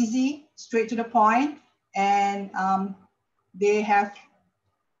 Very easy, straight to the point, and they have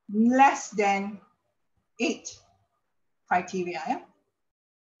less than 8 criteria. Yeah?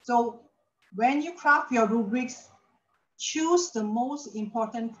 So when you craft your rubrics, choose the most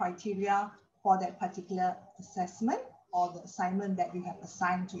important criteria for that particular assessment or the assignment that you have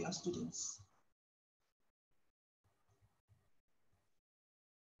assigned to your students.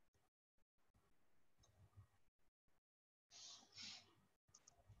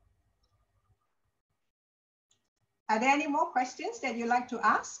 Are there any more questions that you'd like to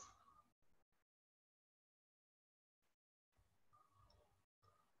ask?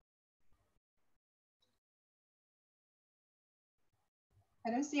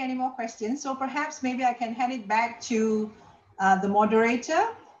 I don't see any more questions. So perhaps maybe I can hand it back to the moderator.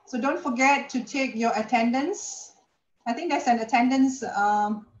 So don't forget to take your attendance. I think there's an attendance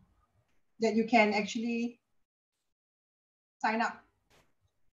that you can actually sign up.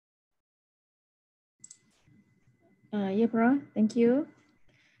 Yeah, Prof. Thank you.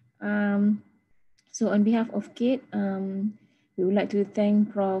 So on behalf of CADe, we would like to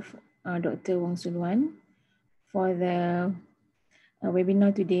thank Prof. Dr. Wong Soon Wan for the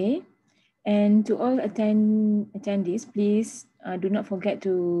webinar today. And to all attendees, please do not forget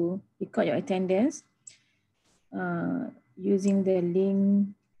to record your attendance using the link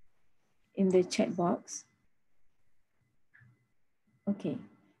in the chat box. Okay,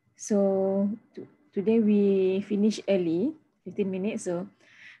 so today we finish early, 15 minutes. So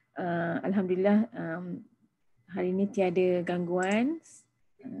Alhamdulillah, hari ini tiada gangguan.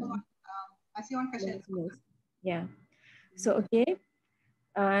 I see one question. Yeah. So okay.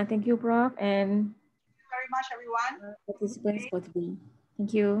 Thank you, Prof. And thank you very much, everyone. Participants for today.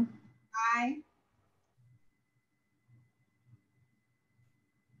 Thank you. Bye.